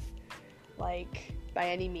not like by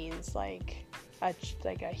any means like a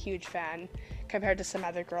huge fan compared to some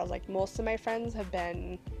other girls. Like most of my friends have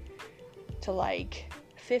been to like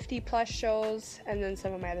 50 plus shows, and then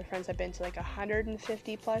some of my other friends have been to like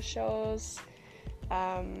 150 plus shows.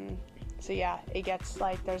 So yeah, it gets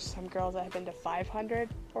like there's some girls that have been to 500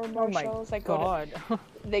 or more shows. Like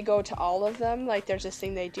they go to all of them. Like there's this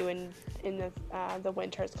thing they do in the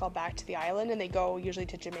winter. It's called Back to the Island, and they go usually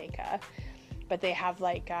to Jamaica. But they have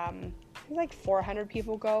like 400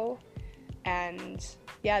 people go, and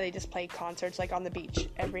they just play concerts like on the beach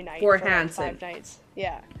every night for Hanson. Like 5 nights.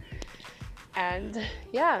 Yeah, and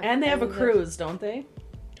and they have a cruise, don't they?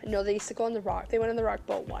 No, they used to go on the rock. They went on the rock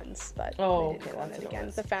boat once, but they didn't go on it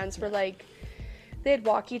again. The fans were like, they had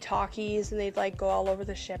walkie-talkies, and they'd like go all over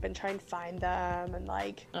the ship and try and find them, and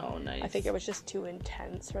like, oh, nice. I think it was just too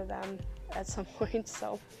intense for them at some point.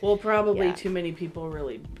 So, well, probably too many people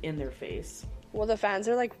really in their face. Well, the fans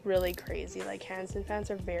are like really crazy. Like Hanson fans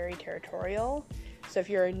are very territorial. So if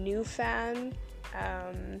you're a new fan,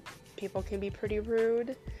 people can be pretty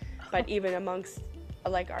rude. But even amongst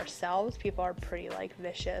like ourselves, people are pretty like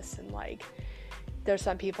vicious, and like there's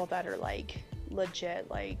some people that are like legit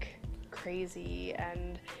like crazy,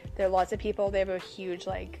 and there are lots of people. They have a huge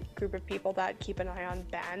like group of people that keep an eye on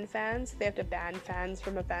ban fans. They have to ban fans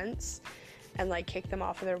from events and like kick them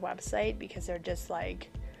off of their website because they're just like,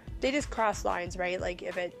 they just cross lines, right? Like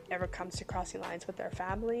if it ever comes to crossing lines with their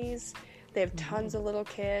families, they have tons of little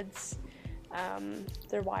kids.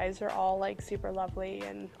 Their wives are all like super lovely,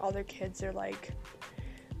 and all their kids are like,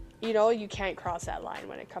 you know, you can't cross that line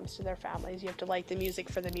when it comes to their families. You have to like the music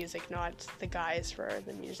for the music, not the guys for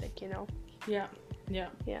the music, you know? Yeah.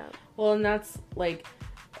 Well, and that's like,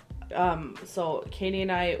 so Katie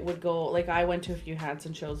and I would go, like I went to a few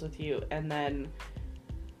Hanson shows with you, and then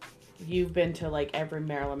you've been to like every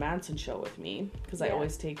Marilyn Manson show with me, because I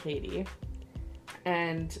always take Katie.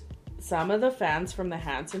 And some of the fans from the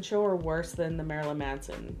Hanson show are worse than the Marilyn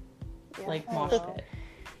Manson like mosh pit.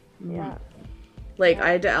 Yeah. Like I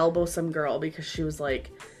had to elbow some girl because she was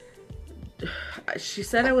like, she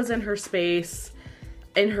said I was in her space,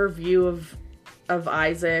 in her view of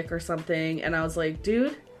Isaac or something, and I was like,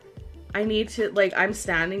 dude, I need to, like, I'm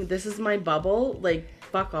standing, this is my bubble, like,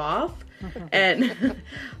 fuck off, and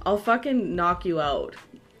I'll fucking knock you out.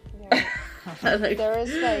 Yeah. Like, There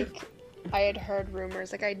was like, I had heard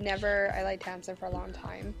rumors, like I liked Hanson for a long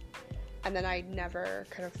time, and then I never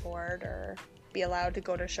could afford or be allowed to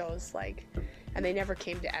go to shows, like, and they never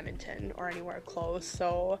came to Edmonton or anywhere close.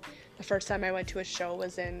 So the first time I went to a show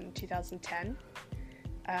was in 2010.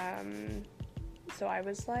 So I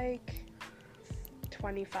was like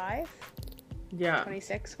 25,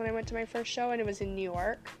 26 when I went to my first show, and it was in New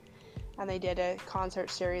York. and they did a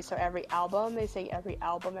concert series. So every album, they sang every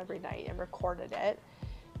album every night and recorded it.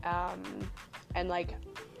 And like,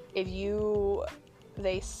 if you,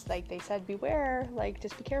 they said, beware, like,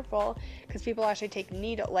 just be careful, because people actually take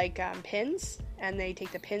pins, and they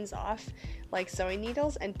take the pins off, like sewing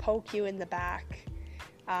needles, and poke you in the back.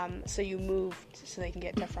 So you moved so they can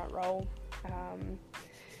get to front row.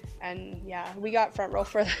 And yeah, we got front row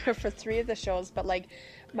for 3 of the shows, but like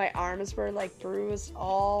my arms were like bruised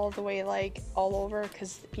all the way, like all over,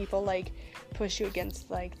 because people like push you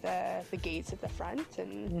against like the gates at the front,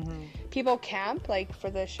 and people camp like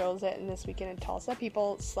for the shows in this weekend in Tulsa.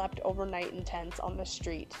 People slept overnight in tents on the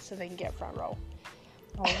street so they can get front row.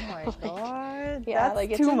 Oh my god. Yeah, that's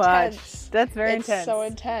like, it's too intense. much. That's very intense. It's so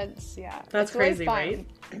intense. Yeah, that's it's really crazy, fun.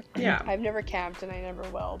 right? Yeah, I've never camped and I never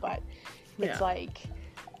will, but it's like,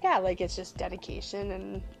 yeah, like it's just dedication,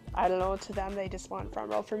 and I don't know, to them they just want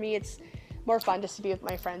front row. For me, it's more fun just to be with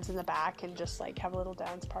my friends in the back and just like have a little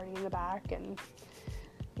dance party in the back. And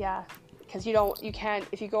yeah, because you can't,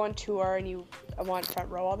 if you go on tour and you want front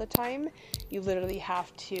row all the time, you literally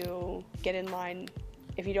have to get in line.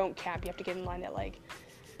 If you don't camp, you have to get in line at like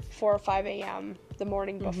 4 or 5 a.m. the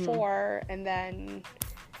morning before, and then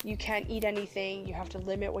you can't eat anything. You have to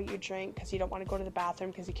limit what you drink because you don't want to go to the bathroom,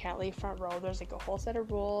 because you can't leave front row. There's like a whole set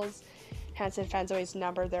of rules. Hanson fans always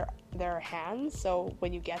number their hands, so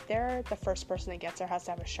when you get there, the first person that gets there has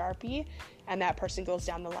to have a Sharpie, and that person goes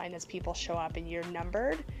down the line as people show up, and you're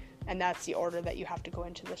numbered, and that's the order that you have to go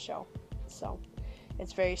into the show. So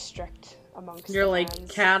it's very strict amongst you're the like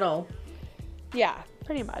fans. cattle. Yeah,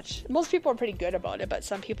 pretty much. Most people are pretty good about it, but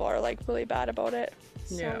some people are like really bad about it.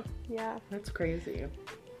 So, yeah. That's crazy.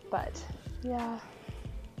 But yeah,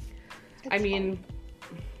 I mean,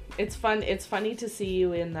 it's fun. It's funny to see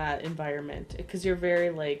you in that environment, because you're very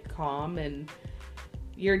like calm, and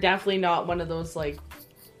you're definitely not one of those like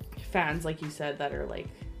fans, like you said, that are like,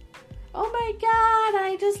 oh my god,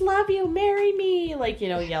 I just love you, marry me, like, you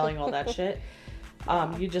know, yelling all that shit.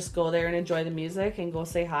 You just go there and enjoy the music and go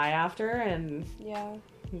say hi after, and yeah,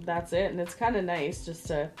 that's it. And it's kind of nice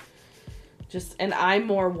and I'm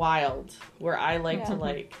more wild, where I like to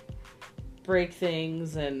like break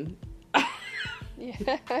things and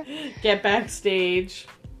get backstage.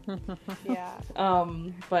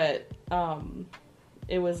 But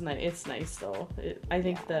it was nice. It's nice though. I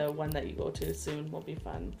think the one that you go to soon will be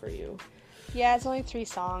fun for you. Yeah, it's only 3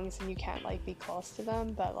 songs, and you can't like be close to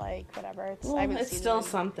them, but like whatever. It's still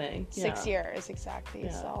something. 6 years exactly.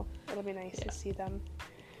 So it'll be nice to see them.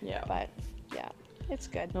 Yeah. But yeah, it's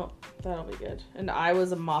good. No, that'll be good. And I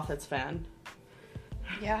was a Moffats fan.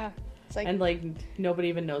 Yeah. It's like, and like nobody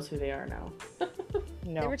even knows who they are now.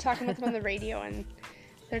 No. They were talking about them on the radio, and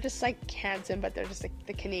they're just like Hanson, but they're just like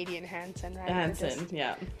the Canadian Hanson, right? Hanson,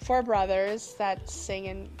 yeah. 4 brothers that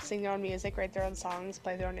sing their own music, write their own songs,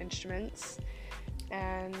 play their own instruments,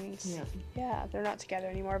 and they're not together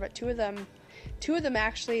anymore. But two of them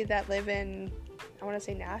actually that live in, I want to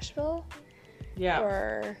say Nashville. Yeah.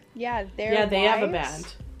 Or they wives, have a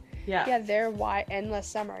band. Yeah, their Endless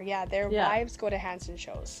Summer. Yeah, their wives go to Hanson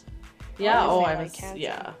shows.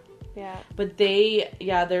 Yeah. Yeah. But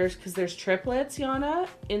there's triplets, Yana,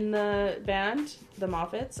 in the band, the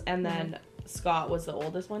Moffats, and then Scott was the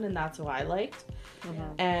oldest one, and that's who I liked.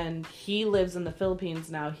 And he lives in the Philippines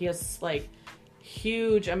now. He has like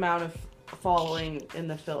huge amount of following in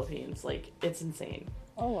the Philippines. Like, it's insane.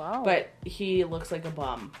 Oh wow. But he looks like a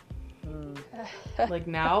bum. Like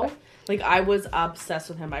now, like I was obsessed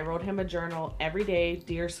with him. I wrote him a journal every day,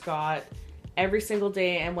 Dear Scott, every single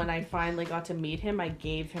day. And when I finally got to meet him, I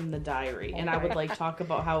gave him the diary, and I would like talk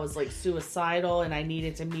about how I was like suicidal and I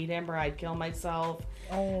needed to meet him or I'd kill myself.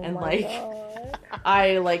 And like God.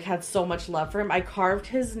 I like had so much love for him. I carved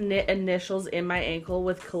his initials in my ankle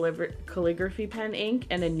with calligraphy pen ink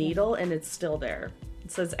and a needle, and it's still there.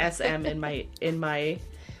 It says SM in my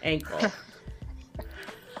ankle.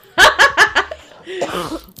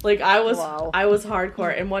 Like I was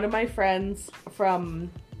hardcore. And one of my friends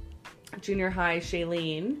from junior high,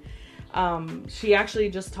 Shailene, she actually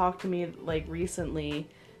just talked to me like recently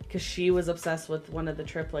because she was obsessed with one of the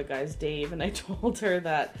triplet guys, Dave, and I told her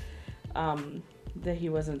that he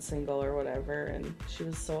wasn't single or whatever, and she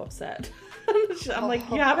was so upset. I'm like,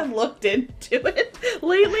 you haven't looked into it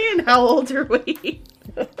lately, and how old are we?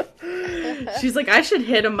 She's like, I should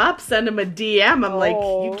hit him up, send him a DM. I'm like,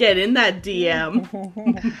 you get in that DM.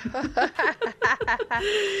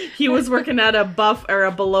 He was working at a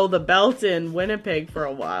below the belt in Winnipeg for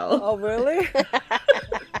a while. Oh, really?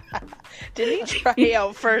 Did he try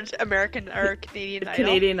out for American or Canadian Idol?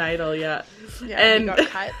 Canadian Idol, yeah. Yeah, and he got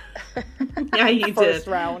cut. Yeah, he First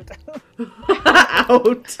did. round.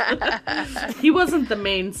 Out. He wasn't the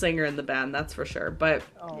main singer in the band, that's for sure. But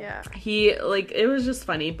Oh. Yeah. he, like, it was just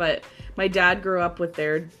funny. But my dad grew up with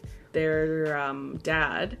their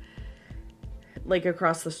dad, like,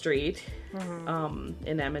 across the street,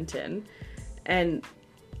 in Edmonton. And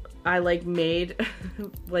I, like, made,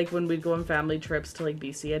 like, when we'd go on family trips to, like,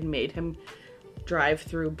 BC, I'd made him drive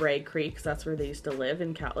through Bragg Creek, because that's where they used to live,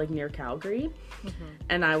 in like, near Calgary.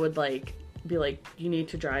 And I would, like, be like, you need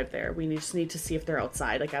to drive there. We just need to see if they're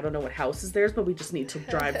outside. Like, I don't know what house is theirs, but we just need to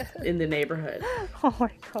drive in the neighborhood. Oh my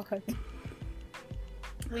god.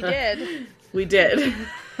 We did. We did. Did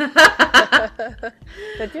your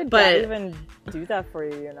But- dad even do that for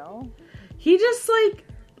you, you know? He just, like,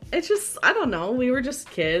 it's just, I don't know. We were just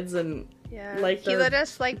kids, and Yeah. like He let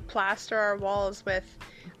us like plaster our walls with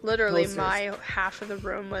literally Posters. my half of the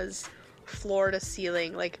room was floor to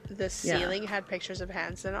ceiling. Like the Yeah. ceiling had pictures of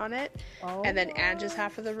Hanson on it. Oh. And then Angie's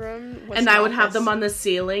half of the room was and I would have office. them on the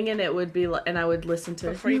ceiling, and it would be, and I would listen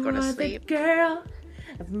to Before you go to are sleep." the girl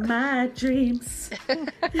of my dreams.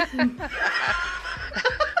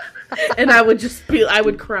 And I would just be, I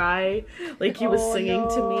would cry like he was singing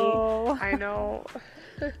to me. I know.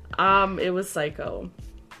 It was psycho.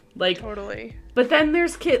 Like, Totally. but then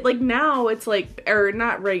there's like now it's like, or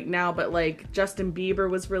not right now, but like Justin Bieber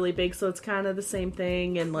was really big, so it's kind of the same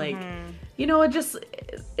thing, and like, you know, it just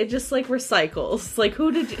like recycles. Like,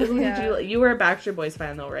 who did you were a Backstreet Boys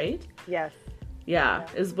fan though, right? Yes. Yeah.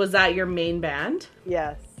 Was that your main band?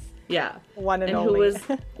 Yes. Yeah. One and And only.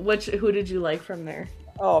 who did you like from there?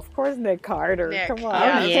 Oh, of course, Nick Carter. Nick. Come on.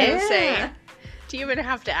 Yeah, I was yeah. gonna say. Do you even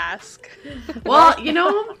have to ask? Well, you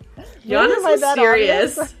know, Giannis Am I was that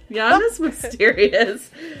serious. honest? Giannis was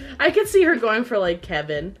serious. I could see her going for like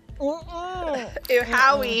Kevin Ew,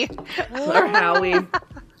 Howie. or Howie.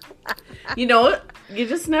 You know, you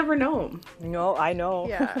just never know. No, I know.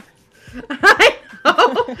 Yeah. I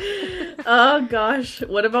know. Oh gosh,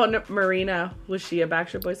 what about Marina? Was she a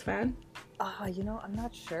Backstreet Boys fan? You know, I'm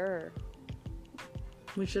not sure.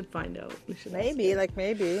 We should find out. We should ask Maybe, her.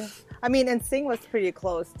 maybe. I mean, NSYNC was pretty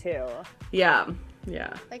close too. Yeah.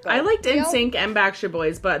 Like, I liked we all- NSYNC and Backstreet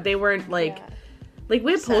Boys, but they weren't like Yeah. like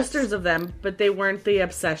we had Obsessed. posters of them, but they weren't the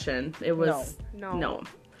obsession. It was No.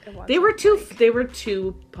 It They were wasn't, like- they were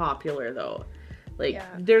too popular though. Like, Yeah.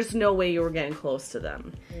 there's no way you were getting close to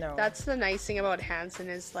them. No. That's the nice thing about Hanson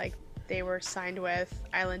is like they were signed with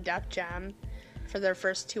Island Def Jam for their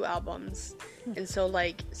first 2 albums, and so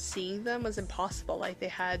like seeing them was impossible. Like they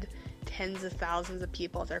had tens of thousands of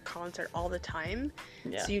people at their concert all the time,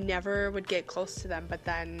 Yeah. so you never would get close to them. But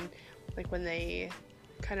then, like when they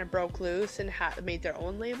kind of broke loose and made their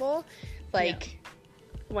own label, like.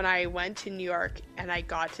 When I went to New York and I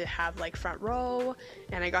got to have like front row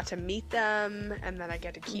and I got to meet them and then I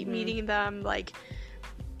get to keep meeting them, like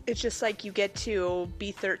it's just like you get to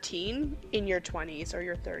be 13 in your 20s or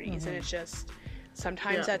your 30s, and it's just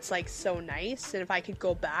sometimes that's like so nice. And if I could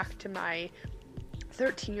go back to my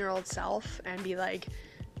 13-year-old self and be like,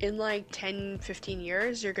 in like 10-15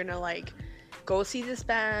 years you're gonna like go see this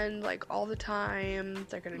band like all the time,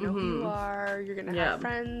 they're gonna know who you are, you're gonna have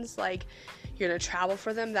friends, like you're gonna travel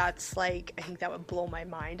for them. That's like, I think that would blow my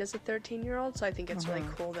mind as a 13-year-old. So I think it's really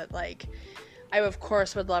cool that like I of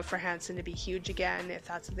course would love for Hanson to be huge again if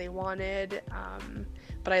that's what they wanted,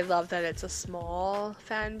 but I love that it's a small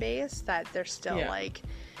fan base, that they're still like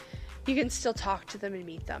you can still talk to them and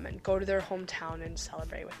meet them and go to their hometown and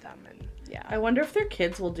celebrate with them. And I wonder if their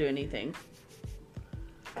kids will do anything.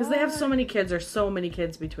 Because they have so many kids. There's so many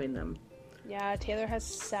kids between them. Yeah, Taylor has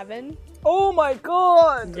 7. Oh my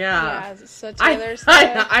god! Yeah. So Taylor's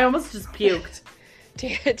I almost just puked.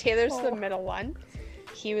 Taylor's the middle one.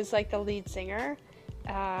 He was like the lead singer.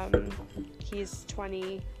 He's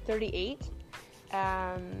 38.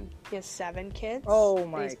 He has 7 kids. Oh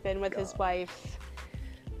my He's been with his wife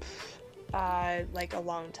like a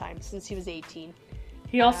long time, since he was 18.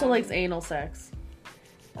 He also likes anal sex.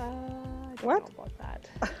 I don't What? know about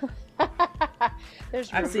that.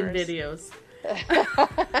 There's I've seen rumors. videos.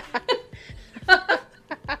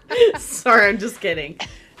 Sorry, I'm just kidding.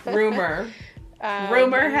 Rumor.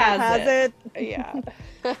 Rumor has it. Yeah.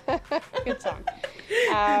 Good song.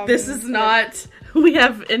 This is not. We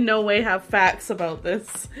have in no way have facts about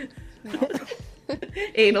this.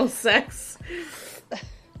 Anal sex.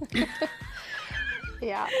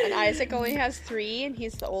 Yeah, and Isaac only has 3, and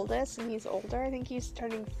he's the oldest, and he's older. I think he's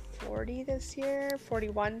turning 40 this year,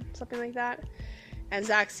 41, something like that. And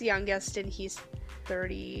Zach's the youngest, and he's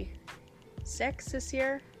 36 this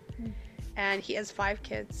year. And he has 5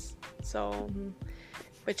 kids. So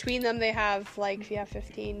between them, they have like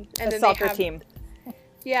 15. And A then soccer they have, team.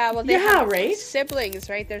 Yeah, well, they Yeah, have right? siblings,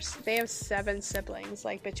 right? They have 7 siblings.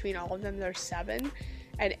 Like, between all of them, there's 7.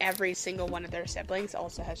 And every single one of their siblings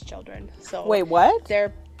also has children. So Wait, what?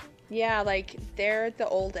 they're the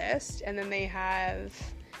oldest. And then they have,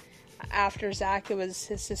 after Zach, it was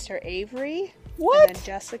his sister Avery. What? And then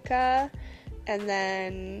Jessica. And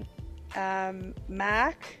then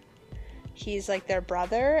Mac. He's like their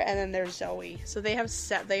brother. And then there's Zoe. So they have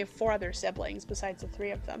 4 other siblings besides the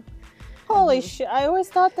 3 of them. Holy shit! I always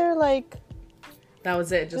thought they're like That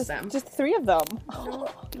was it, just them. just 3 of them.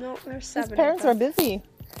 No, there's 7. His parents are busy.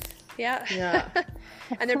 Yeah. Yeah.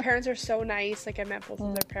 And their parents are so nice. Like, I met both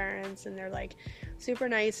of their parents, and they're like super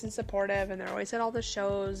nice and supportive, and they're always at all the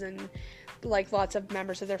shows, and like lots of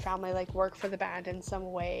members of their family like work for the band in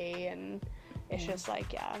some way, and it's just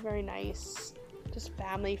like, yeah, very nice, just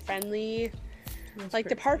family friendly. That's Like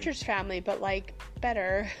the pretty Partridge Family, but like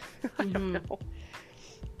better. I don't know.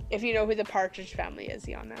 If you know who the Partridge Family is,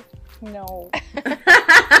 Yana. No.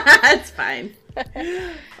 It's fine.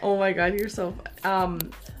 Oh my god, you're so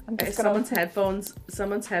someone's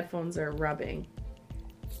headphones are rubbing.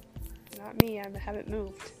 Not me, I haven't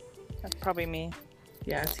moved. That's probably me.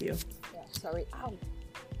 Yeah, it's you. Yeah, sorry. Ow.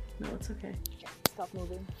 No, it's okay. Stop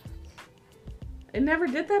moving. It never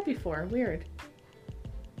did that before. Weird.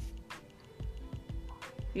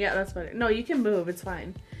 Yeah, that's better. No, you can move. It's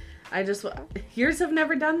fine. Yours have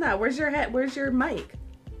never done that. Where's your mic?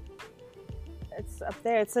 It's up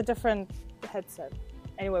there. It's a different headset.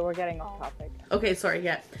 Anyway, we're getting off topic. Okay, sorry.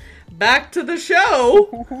 Yeah. Back to the show.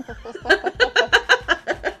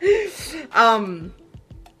 And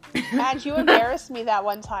you embarrassed me that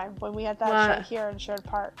one time when we had that What? show here in Sherwood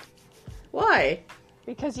Park. Why?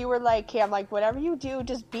 Because you were like, hey, I'm like, whatever you do,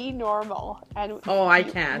 just be normal. And I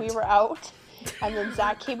can't. We were out, and then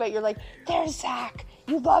Zach came out. You're like, there's Zach.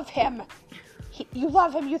 You love him. You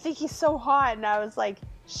love him. You think he's so hot. And I was like,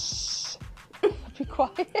 shh, be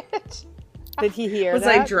quiet. Did he hear Was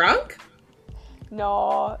that? I drunk?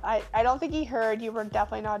 No, I don't think he heard. You were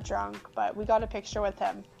definitely not drunk, but we got a picture with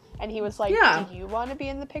him. And he was like, Yeah. do you want to be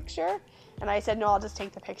in the picture? And I said, no, I'll just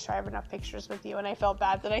take the picture. I have enough pictures with you. And I felt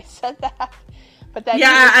bad that I said that. But then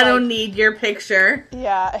Yeah, I don't need your picture.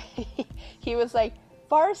 Yeah, he was like,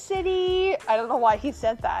 varsity. I don't know why he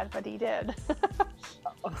said that, but he did.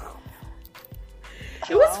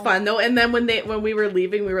 It was fun though, and then when we were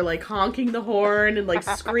leaving, we were like honking the horn and like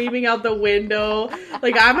screaming out the window.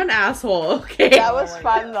 Like, I'm an asshole, okay? That was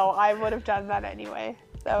fun though. I would have done that anyway.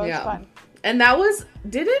 That was fun. And that was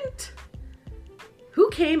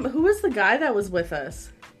who was the guy that was with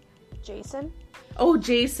us? Jason? Oh,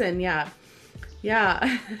 Jason, yeah.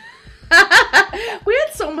 Yeah. We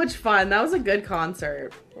had so much fun. That was a good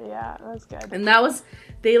concert. Yeah, that was good. And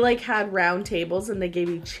they like had round tables and they gave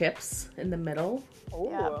you chips in the middle. Ooh.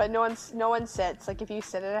 Yeah, but no one sits. Like, if you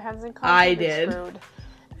sit at a Hanson concert, I you're did. screwed.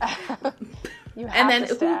 You have And then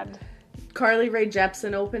to stand. Carly Rae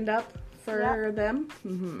Jepsen opened up for them.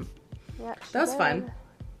 Mm-hmm. Yeah, That was fun.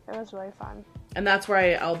 It was really fun. And that's where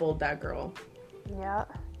I elbowed that girl. Yeah.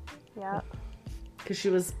 Because she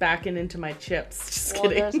was backing into my chips. Just Well,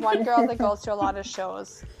 kidding. there's one girl that goes to a lot of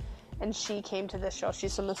shows, and she came to this show.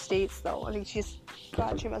 She's from the States, though. I think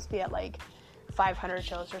she must be at like 500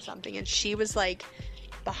 shows or something. And she was like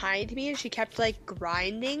behind me, and she kept like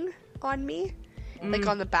grinding on me, like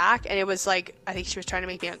on the back. And it was like, I think she was trying to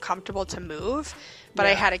make me uncomfortable to move. But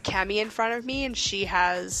I had a Kemi in front of me, and she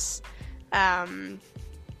has,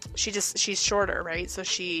 she's shorter, right? So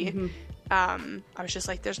she, I was just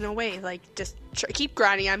like, there's no way, like, just keep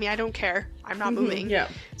grinding on me. I don't care. I'm not moving. Yeah.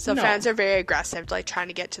 So No. fans are very aggressive, like trying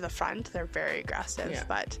to get to the front. They're very aggressive, Yeah.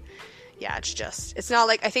 but yeah, it's not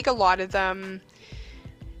like, I think a lot of them,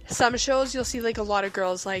 some shows you'll see like a lot of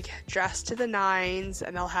girls like dressed to the nines,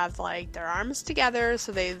 and they'll have like their arms together,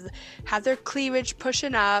 so they have their cleavage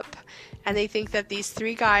pushing up, and they think that these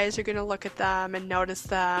 3 guys are going to look at them and notice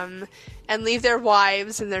them and leave their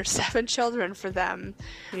wives and their 7 children for them.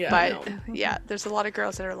 Yeah, But no. yeah, there's a lot of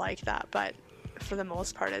girls that are like that, but for the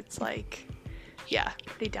most part it's like, yeah,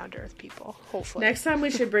 pretty down to earth people, hopefully. Next time we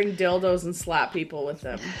should bring dildos and slap people with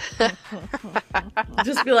them.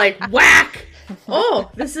 Just be like, whack!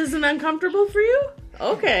 Oh, this isn't uncomfortable for you?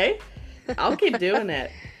 Okay. I'll keep doing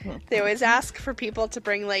it. They always ask for people to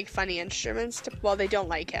bring like funny instruments well, they don't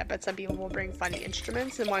like it, but some people will bring funny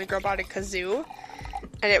instruments, and one girl brought a kazoo,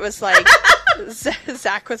 and it was like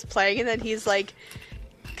Zach was playing, and then he's like,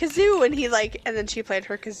 kazoo, and he like, and then she played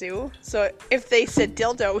her kazoo. So if they said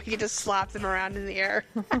dildo, we could just slap them around in the air.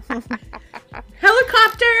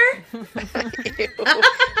 Helicopter!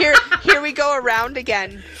 Ew. Here we go around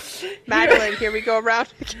again. Madeline, here we go around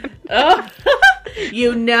again. Oh,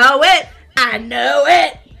 you know it! I know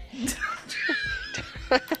it.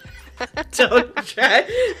 Don't try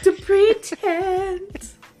to pretend.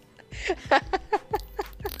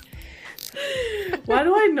 Why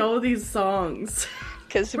do I know these songs?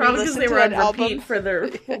 Probably because they were on repeat for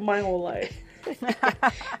my whole life.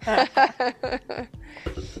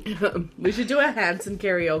 We should do a Hanson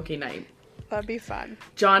karaoke night. That'd be fun.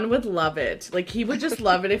 John would love it. Like, he would just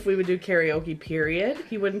love it if we would do karaoke, period.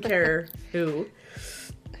 He wouldn't care who.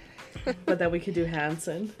 But then we could do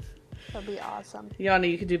Hanson. That'd be awesome.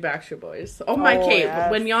 Yana, you could do Backstreet Boys. Oh my Kate.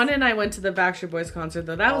 Yes. When Yana and I went to the Backstreet Boys concert,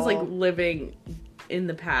 though, that was like living in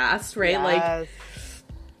the past, right? Yes.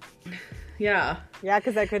 Like, yeah. Yeah,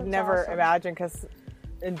 because I could never imagine, because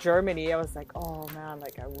in Germany, I was like, oh man,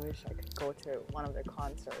 like I wish I could go to one of their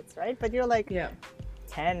concerts, right? But you're like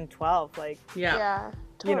 10, 12, like, totally.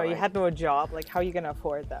 You know, you had no job, like how are you going to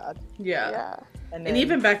afford that? Yeah. And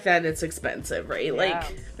even back then, it's expensive, right? Yeah.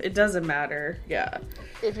 Like, it doesn't matter. Yeah.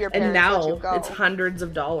 If your parents and now let you go. It's hundreds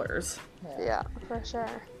of dollars. Yeah, for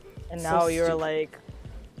sure. And now you're like,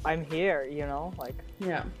 I'm here, you know? Like,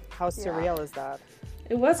 how surreal is that?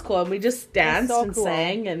 It was cool. And we just danced and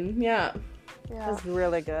sang, and it was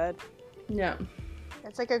really good. Yeah.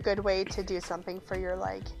 It's like a good way to do something for your,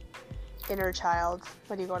 like, inner child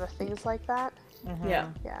when you go to things like that. Mm-hmm. Yeah.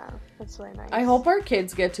 Yeah, that's really nice. I hope our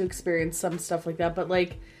kids get to experience some stuff like that, but,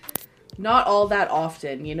 like, not all that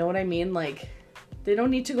often, you know what I mean? Like, they don't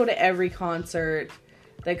need to go to every concert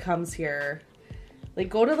that comes here. Like,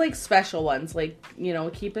 go to, like, special ones. Like, you know,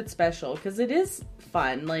 keep it special, because it is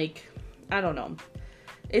fun. Like, I don't know.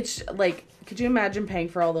 It's, like, could you imagine paying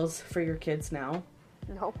for all those for your kids now?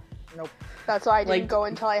 Nope. That's why I didn't go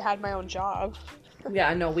until I had my own job.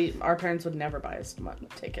 Yeah, no, our parents would never buy us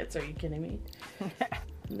tickets. Are you kidding me?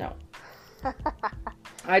 No.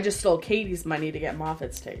 I just stole Katie's money to get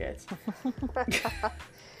Moffat's tickets.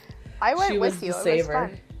 I went with you. It was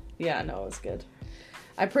fun. Yeah, no, it was good.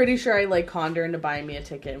 I'm pretty sure I, like, conned her into buying me a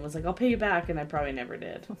ticket and was like, I'll pay you back, and I probably never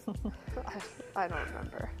did. I don't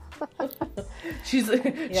remember. She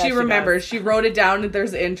remembers. She wrote it down and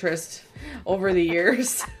there's interest over the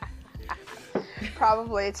years.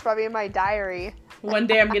 Probably. It's probably in my diary. One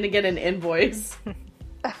day I'm going to get an invoice.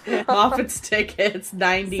 Moffat's tickets,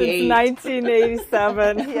 98. Since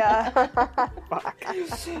 1987. Yeah. Fuck.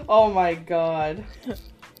 Oh my god.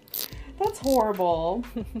 That's horrible.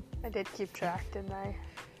 I did keep track, didn't I?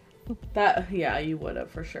 Yeah, you would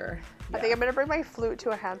have for sure. Yeah. I think I'm going to bring my flute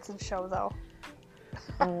to a Hanson show, though.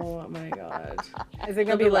 Oh my god. Is it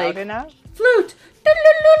going to be loud enough? Flute!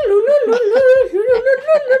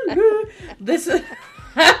 This is...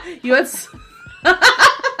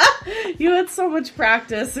 You had so much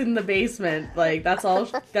practice in the basement. Like, that's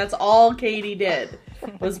all Katie did.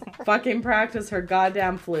 Was fucking practice her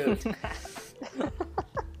goddamn flute.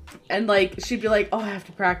 And, like, she'd be like, oh, I have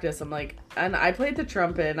to practice. I'm like, and I played the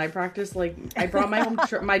trumpet, and I practiced, like, I brought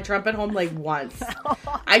my trumpet home, like, once.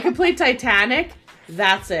 I could play Titanic.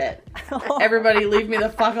 That's it. Everybody leave me the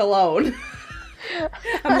fuck alone.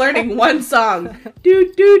 I'm learning one song.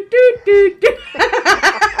 Do, do, do, do, do.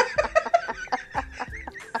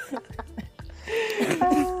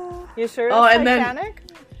 You sure that's Titanic?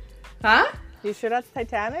 Huh? You sure that's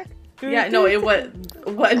Titanic? Yeah, no, it was...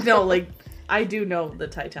 No, like... I do know the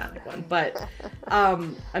Titanic one, but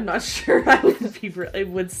I'm not sure it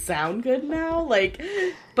would sound good now. Like,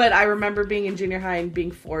 but I remember being in junior high and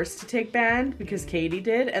being forced to take band because Katie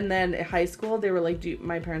did, and then in high school they were like,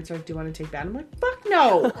 my parents were like, "Do you want to take band?" I'm like, "Fuck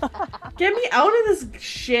no, get me out of this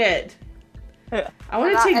shit. I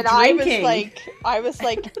want to take drinking." I was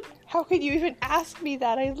like, how could you even ask me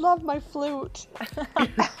that? I love my flute.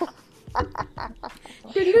 But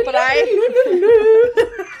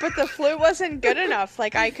the flute wasn't good enough.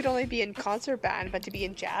 Like, I could only be in concert band, but to be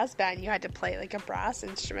in jazz band, you had to play like a brass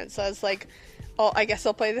instrument. So I was like, oh, I guess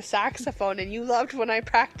I'll play the saxophone. And you loved when I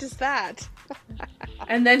practiced that.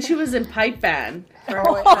 And then she was in pipe band.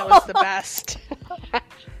 Oh, that was the best.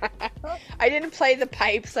 I didn't play the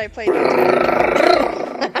pipes. I played the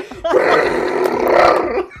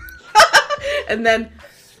and then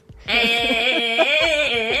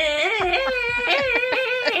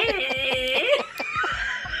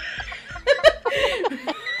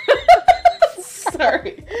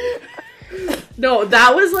sorry. No,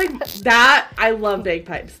 that was like that. I love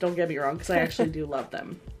bagpipes. Don't get me wrong, because I actually do love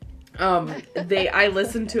them. I'll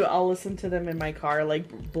listen to them in my car,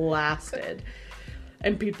 like, blasted.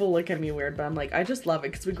 And people look at me weird, but I'm like, I just love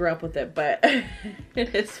it because we grew up with it. But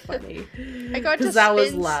it is funny. I got to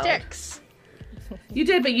spin sticks. You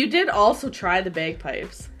did, but you did also try the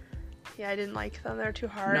bagpipes. Yeah, I didn't like them. They're too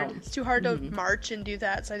hard. No. It's too hard to march and do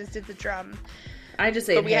that, so I just did the drum. I just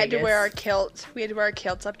ate But we had to haggis. wear our kilt. We had to wear our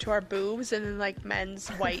kilts up to our boobs and then like men's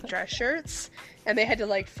white dress shirts. And they had to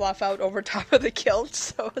like fluff out over top of the kilt.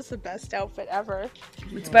 So it was the best outfit ever.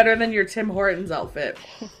 It's better than your Tim Hortons outfit.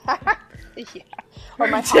 Yeah. Or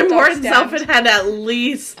my Tim hot dog Hortons stand. outfit had at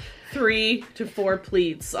least 3 to 4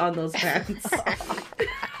 pleats on those pants.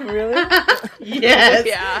 Really? Yes.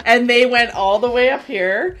 Yeah. And they went all the way up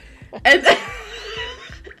here. And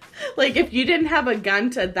like, if you didn't have a gun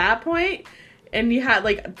to that point, and you had,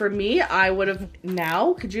 like, for me, I would have,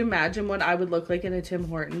 now, could you imagine what I would look like in a Tim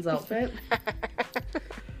Hortons outfit?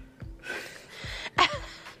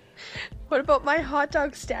 What about my hot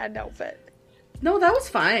dog stand outfit? No, that was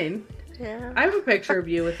fine. Yeah. I have a picture of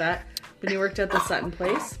you with that when you worked at the Sutton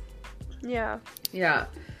place. Yeah. Yeah.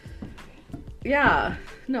 Yeah.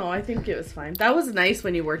 No, I think it was fine. That was nice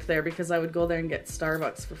when you worked there because I would go there and get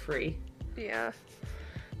Starbucks for free. Yeah.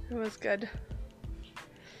 It was good.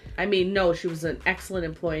 I mean, no, she was an excellent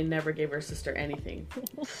employee and never gave her sister anything.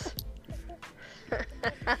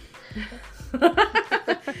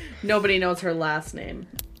 Nobody knows her last name.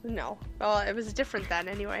 No. Well, it was different then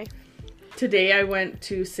anyway. Today I went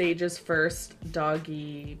to Sage's first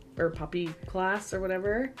doggy or puppy class or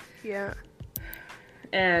whatever. Yeah.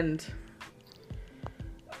 And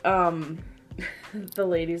the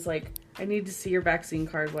lady's like, I need to see your vaccine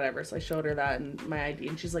card, whatever. So I showed her that and my ID,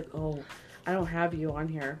 and she's like, oh, I don't have you on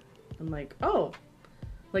here. I'm like, oh,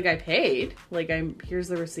 like I paid, like here's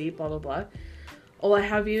the receipt, blah blah blah. Oh, I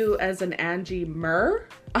have you as an Angie Murr.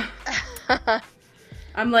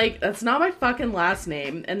 I'm like, that's not my fucking last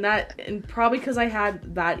name, and probably because I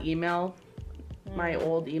had that email, my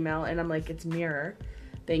old email, and I'm like, it's Mirror,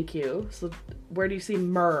 thank you. So where do you see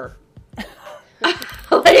Murr?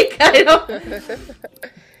 Like, I don't.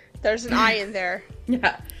 There's an I in there.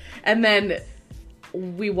 Yeah, and then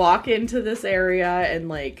we walk into this area and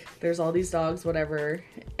like there's all these dogs, whatever,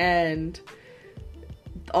 and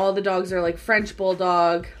all the dogs are like French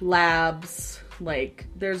Bulldog, Labs, like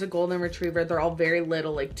there's a Golden Retriever. They're all very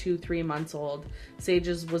little, like 2-3 months old.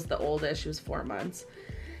 Sage's was the oldest, she was 4 months,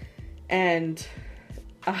 and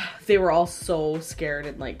they were all so scared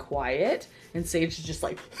and like quiet, and Sage is just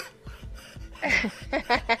like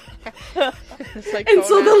It's like and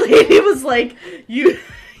so Conan. the lady was like,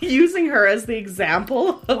 using her as the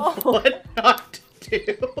example of what not to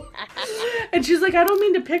do. And she's like, I don't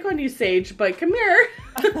mean to pick on you, Sage, but come here.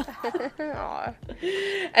 Aw.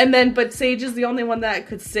 And then, but Sage is the only one that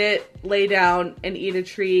could sit, lay down, and eat a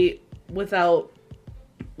treat without,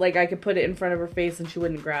 like, I could put it in front of her face and she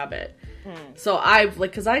wouldn't grab it. So I've,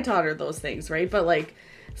 like, because I taught her those things, right? But, like,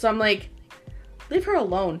 so I'm like, leave her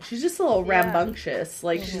alone. She's just a little rambunctious.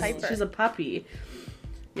 Like, she's a puppy.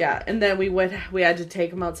 Yeah, and then we had to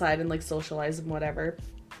take him outside and, like, socialize him, whatever.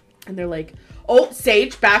 And they're like, oh,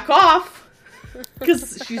 Sage, back off.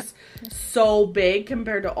 Because she's so big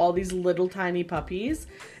compared to all these little tiny puppies.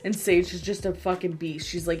 And Sage is just a fucking beast.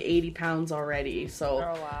 She's, like, 80 pounds already.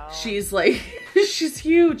 So she's, like, she's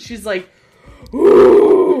huge. She's, like,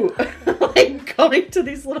 ooh, like, going to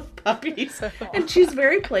these little puppies. And she's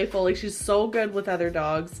very playful. Like, she's so good with other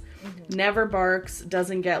dogs. Never barks.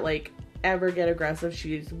 Doesn't get, like, ever get aggressive.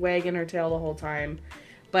 She's wagging her tail the whole time.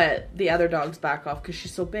 But the other dogs back off because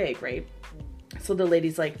she's so big, right? So the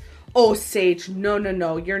lady's like, oh, Sage,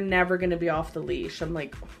 no, you're never going to be off the leash. I'm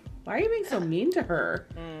like, why are you being so mean to her?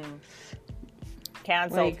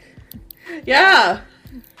 Cancelled. Like, yeah.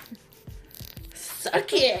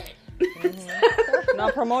 Suck it.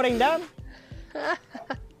 Not promoting them.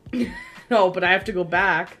 No, but I have to go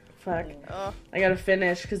back. Fuck. Oh. I gotta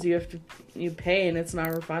finish because you pay and it's not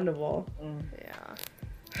refundable.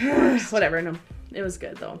 Yeah. Whatever, no. It was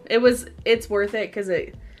good though. It's worth it because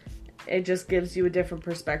it just gives you a different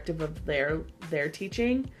perspective of their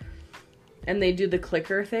teaching. And they do the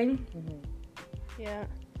clicker thing. Yeah.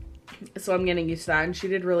 So I'm getting used to that, and she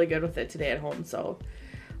did really good with it today at home, so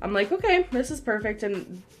I'm like, okay, this is perfect.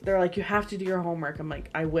 And they're like, you have to do your homework. I'm like,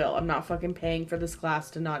 I will. I'm not fucking paying for this class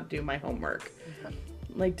to not do my homework.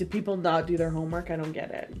 Like, do people not do their homework? I don't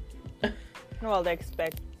get it. Well, they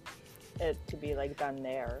expect it to be like done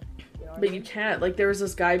there. You know what I But mean? you can't. Like, there was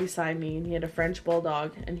this guy beside me, and he had a French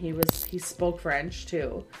bulldog, and he spoke French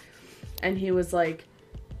too. And he was like,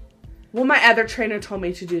 well, my other trainer told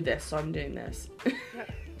me to do this, so I'm doing this.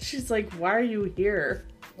 She's like, why are you here?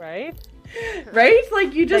 Right? Right?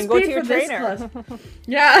 Like, you just Then go paid to your for this trainer. class.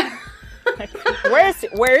 Yeah.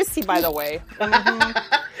 Where is he, by the way?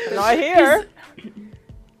 Not here.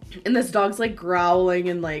 And this dog's like growling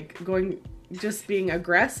and like just being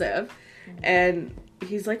aggressive. And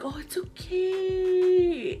he's like, oh, it's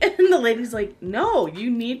okay. And the lady's like, no,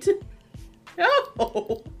 you need to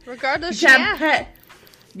know. Regardless, You can't pet.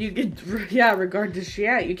 You could, regard to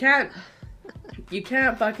shit. You can't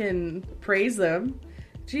fucking praise them.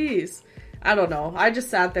 Jeez. I don't know. I just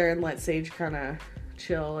sat there and let Sage kind of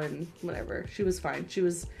chill and whatever. She was fine. She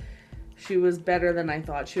was better than I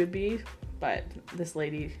thought she would be, but this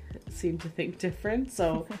lady seemed to think different.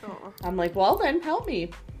 So I'm like, well then, help me.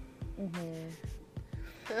 Mm-hmm.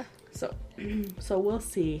 So we'll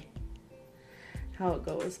see how it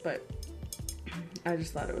goes, but I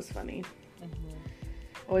just thought it was funny.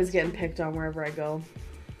 Mm-hmm. Always getting picked on wherever I go.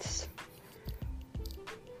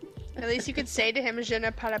 At least you could say to him, "Je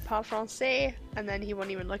ne parle pas français," and then he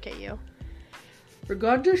won't even look at you.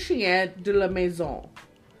 Regarde le chien de la maison.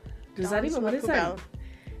 Does that even, what is that?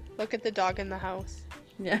 Look at the dog in the house.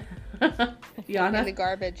 Yeah. Yana. In the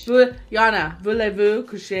garbage. Yana, voulez-vous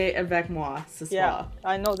coucher avec moi ce soir? Yeah,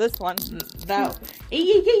 I know this one. That.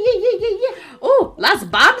 Yeah. Oh, Las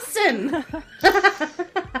Bobson.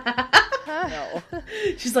 No.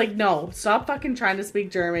 She's like, no, stop fucking trying to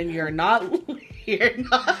speak German. You're not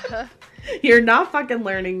fucking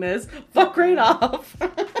learning this. Fuck right off.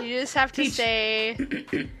 You just have to say,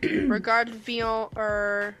 regarde vin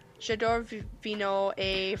or j'adore vino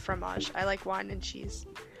et fromage. I like wine and cheese.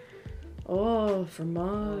 Oh,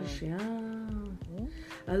 fromage, yeah.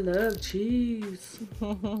 I love cheese.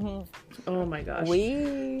 Oh my gosh.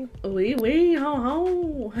 Oui,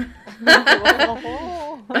 ho.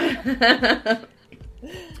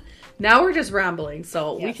 Now we're just rambling,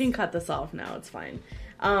 so we can cut this off now. It's fine.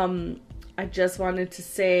 I just wanted to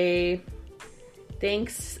say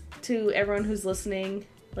thanks to everyone who's listening.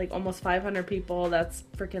 Like almost 500 people. That's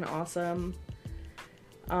freaking awesome.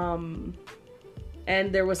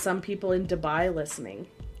 And there was some people in Dubai listening.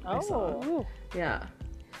 I saw. Yeah.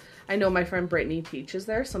 I know my friend Brittany teaches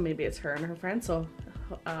there, so maybe it's her and her friend, so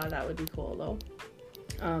that would be cool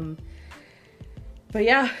though. But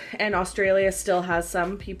yeah, and Australia still has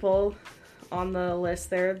some people on the list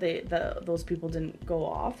there. Those people didn't go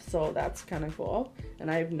off, so that's kind of cool. And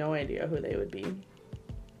I have no idea who they would be.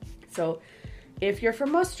 So if you're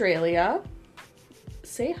from Australia,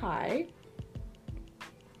 say hi.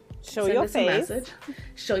 Show your face.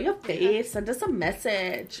 Show your face. Send us a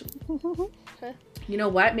message. You know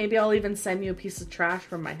what? Maybe I'll even send you a piece of trash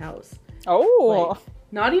from my house. Oh. Like,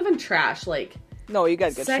 not even trash, like no, you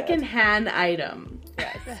got good second-hand item.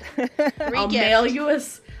 Yes.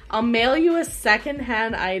 I'll mail you a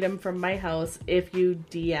second-hand item from my house if you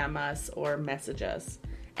DM us or message us.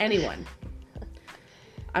 Anyone.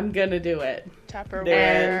 I'm gonna do it.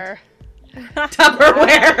 Tupperware.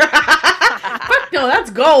 Tupperware. Fuck no, that's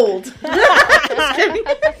gold. Just kidding.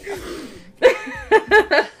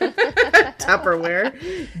 Tupperware.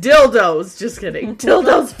 Dildos. Just kidding.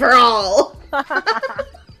 Dildos for all.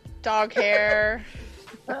 Dog hair.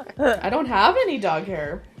 I don't have any dog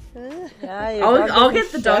hair. Yeah, I'll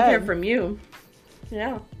get the dog hair from you.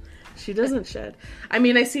 Yeah. She doesn't shed. I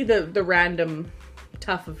mean, I see the random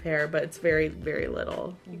tuft of hair, but it's very, very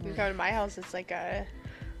little. You can come to my house, it's like a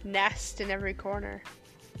nest in every corner.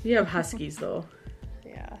 You have huskies though.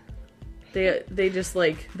 Yeah. They just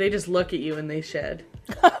look at you and they shed.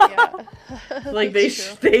 Yeah. Like they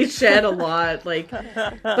shed a lot, like,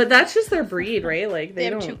 but that's just their breed, right? Like they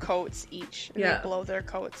have 2 coats each, and they blow their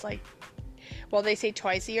coats like, well, they say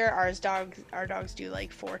twice a year. Our dogs do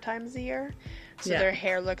like 4 times a year, so their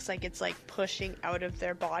hair looks like it's like pushing out of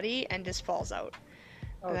their body and just falls out.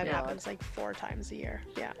 And that happens like 4 times a year.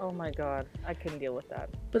 Yeah. Oh my god, I couldn't deal with that.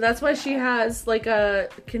 But that's why she has like a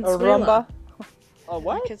Consuela. A Roomba. Oh,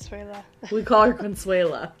 what? Consuela. We call her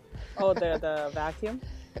Consuela. Oh, the vacuum.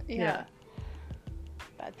 Yeah.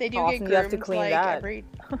 But they do How get often groomed do you have to clean like that?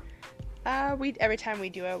 every time we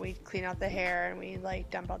do it, we clean out the hair and we like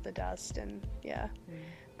dump out the dust and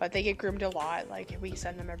But they get groomed a lot. Like we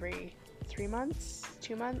send them every 3 months,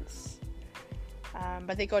 2 months.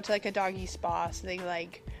 But they go to like a doggy spa, so they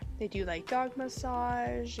do like dog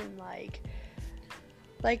massage and like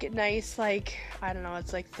nice, like, I don't know,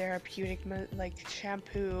 it's like therapeutic like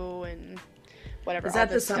shampoo and whatever. Is that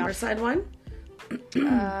the Summerside one?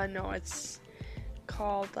 No, it's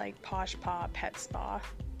called like Posh Paw Pet Spa.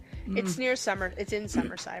 It's in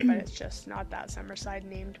Summerside, but it's just not that Summerside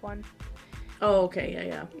named one. Oh, okay,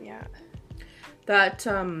 yeah. That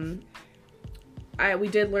we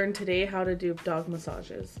did learn today how to do dog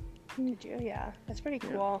massages. You do, yeah. That's pretty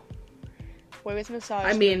cool. Way with massage.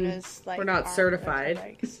 I mean, is, like, we're not certified.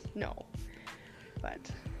 No, but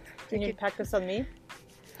can you practice on me?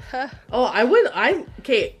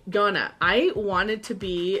 Okay, Yana, I wanted to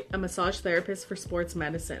be a massage therapist for sports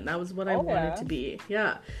medicine. That was what I wanted to be.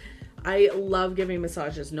 Yeah. I love giving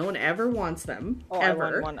massages. No one ever wants them. Ever. I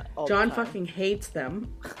want one all John the time. fucking hates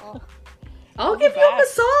them. Oh. I'll give you a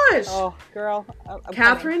massage. Oh, girl. I'm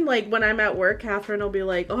Catherine, like, when I'm at work, Catherine will be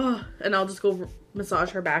like, oh, and I'll just go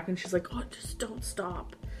massage her back, and she's like, oh, just don't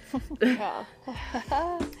stop. Yeah.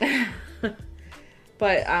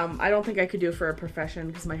 But I don't think I could do it for a profession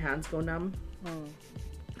because my hands go numb.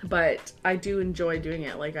 But I do enjoy doing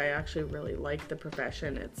it. Like, I actually really like the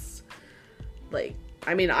profession. It's, like,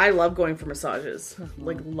 I mean, I love going for massages.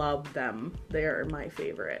 Like, love them. They are my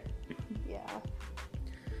favorite. Yeah.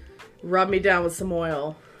 Rub me down with some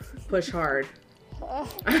oil. Push hard.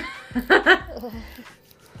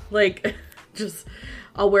 Like, just,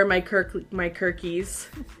 I'll wear my Kirkies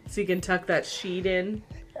so you can tuck that sheet in.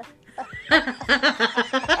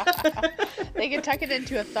 They can tuck it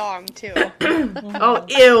into a thong, too. Oh,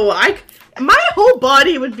 ew. My whole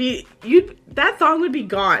body would be, that thong would be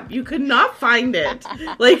gone. You could not find it.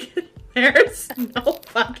 Like, there's no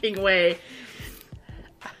fucking way.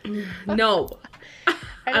 No.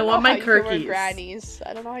 I want my Kirkies. Grannies.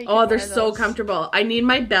 I don't know how you Oh, they're wear so those. comfortable. I need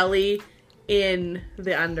my belly in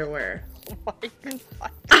the underwear. Oh my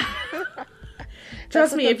God.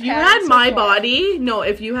 Trust me, what if the you pants had my are for. body,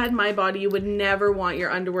 if you had my body, you would never want your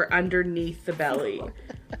underwear underneath the belly.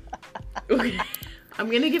 Okay. I'm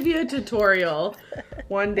gonna give you a tutorial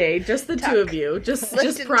one day, just the two of you, just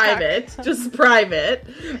and private, just private.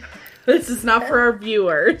 This is not for our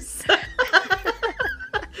viewers.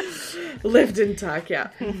 Lift and tuck, yeah.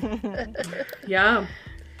 Yeah.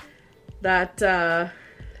 That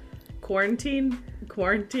quarantine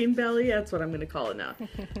belly, that's what I'm gonna call it now.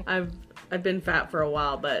 I've been fat for a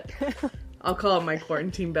while, but I'll call it my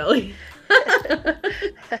quarantine belly.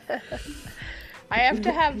 I have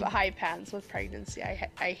to have high pants with pregnancy.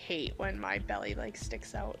 I hate when my belly like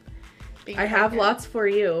sticks out. I have lots for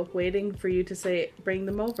you, waiting for you to say, bring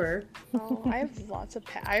them over. Oh, I have lots of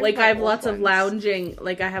pants. I have lots of lounging,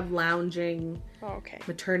 I have lounging okay.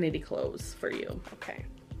 maternity clothes for you. Okay.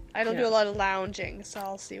 I don't do a lot of lounging, so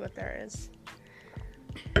I'll see what there is.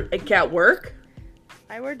 It can't work?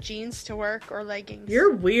 I wear jeans to work or leggings.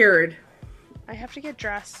 You're weird. I have to get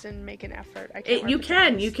dressed and make an effort. I can't wear You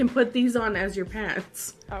pajamas. can put these on as your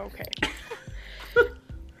pants. Oh, okay.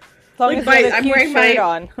 As long as you have a cute shirt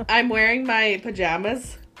on. I'm wearing my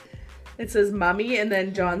pajamas. It says mummy, and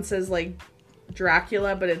then John says like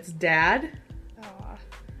Dracula, but it's dad. Oh.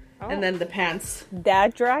 And then the pants.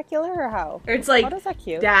 Dad Dracula or how? Or it's like, oh, is that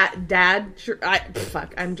cute? I'm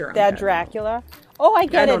drunk. Dad Dracula? Oh, I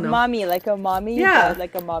get I it. don't know. Mommy, like a mommy. Yeah.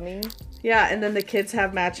 Like a mummy. Yeah, and then the kids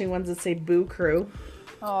have matching ones that say Boo Crew.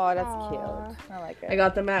 Oh, that's Aw. cute. I like it. I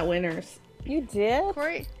got them at Winners. You did?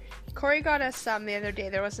 Corey got us some the other day.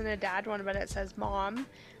 There wasn't a dad one, but it says mom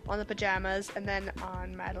on the pajamas, and then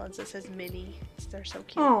on Madeline's it says Minnie. They're so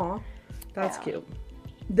cute. Aw, that's Yeah. cute.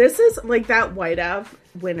 This is like that White Ave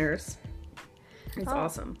Winners. It's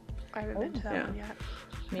awesome. I haven't been to that one yet.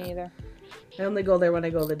 Me either. I only go there when I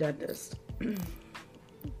go to the dentist.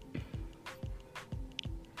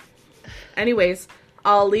 Anyways,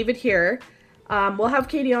 I'll leave it here. We'll have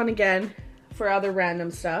Katie on again for other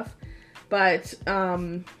random stuff. But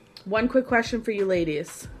one quick question for you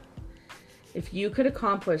ladies. If you could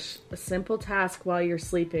accomplish a simple task while you're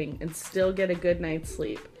sleeping and still get a good night's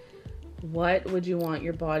sleep, what would you want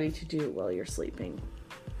your body to do while you're sleeping?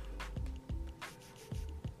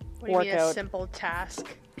 What do you mean a Workout. simple task?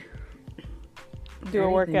 Do a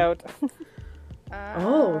workout.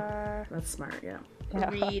 That's smart, yeah.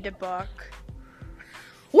 Read a book.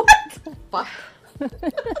 What the fuck?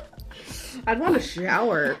 I'd want to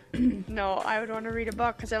shower. No, I would want to read a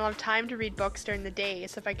book because I don't have time to read books during the day.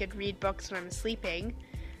 So if I could read books when I'm sleeping,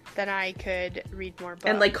 then I could read more books.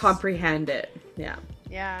 And like comprehend it. Yeah.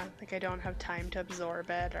 Yeah, like I don't have time to absorb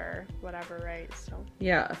it or whatever, right? So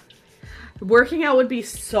Yeah. Working out would be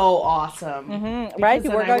so awesome. Mm-hmm. Right? You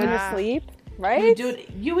then work I out in would- your sleep? Right?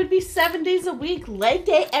 You would be 7 days a week, leg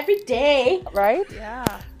day every day. Right?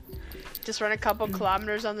 yeah, just run a couple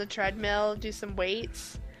kilometers on the treadmill, do some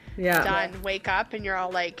weights. Yeah. Done. Wake up and you're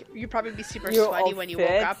all like, you'd probably be super You're sweaty all when you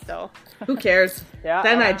fit. woke up though. Who cares? Yeah.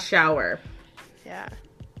 Then I'd shower. Yeah.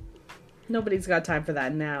 Nobody's got time for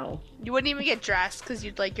that now. You wouldn't even get dressed because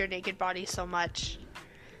you'd like your naked body so much.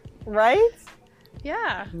 Right?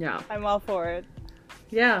 Yeah. Yeah. I'm all for it.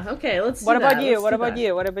 Yeah. Okay. Let's. What do about that. you? Let's What do about that.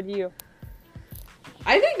 you? What about you?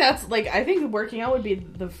 I think working out would be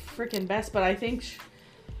the freaking best, but I think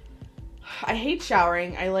I hate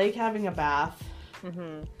showering. I like having a bath.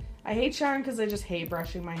 Mm-hmm. I hate showering because I just hate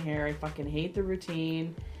brushing my hair. I fucking hate the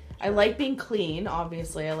routine. I like being clean.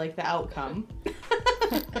 Obviously, I like the outcome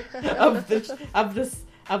of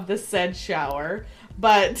the said shower.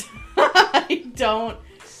 But I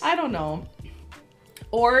don't know.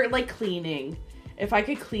 Or like cleaning. If I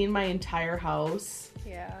could clean my entire house.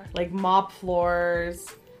 Yeah. Like mop floors,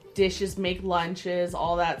 dishes, make lunches,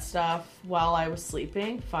 all that stuff while I was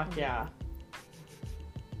sleeping. Fuck yeah.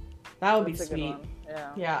 That would be sweet.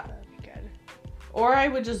 Yeah. That'd be good. Or I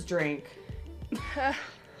would just drink. I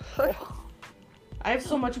have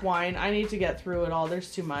so much wine. I need to get through it all.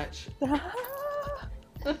 There's too much.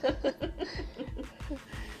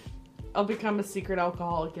 I'll become a secret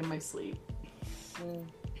alcoholic in my sleep.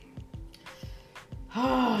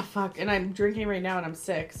 Oh, fuck. And I'm drinking right now and I'm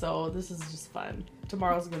sick, so this is just fun.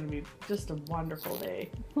 Tomorrow's going to be just a wonderful day.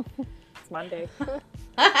 It's Monday.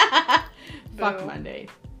 Fuck Monday.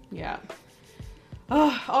 Yeah.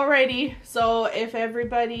 Alrighty. So if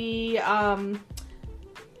everybody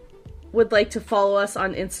would like to follow us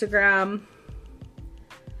on Instagram,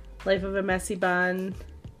 Life of a Messy Bun,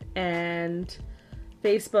 and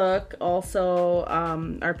Facebook, also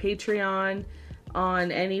our Patreon,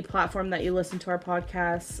 on any platform that you listen to our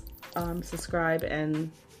podcast, subscribe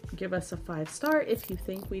and give us a 5-star if you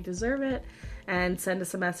think we deserve it, and send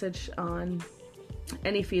us a message on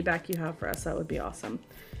any feedback you have for us. That would be awesome.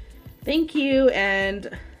 Thank you, and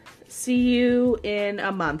see you in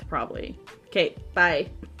a month probably. Okay, bye.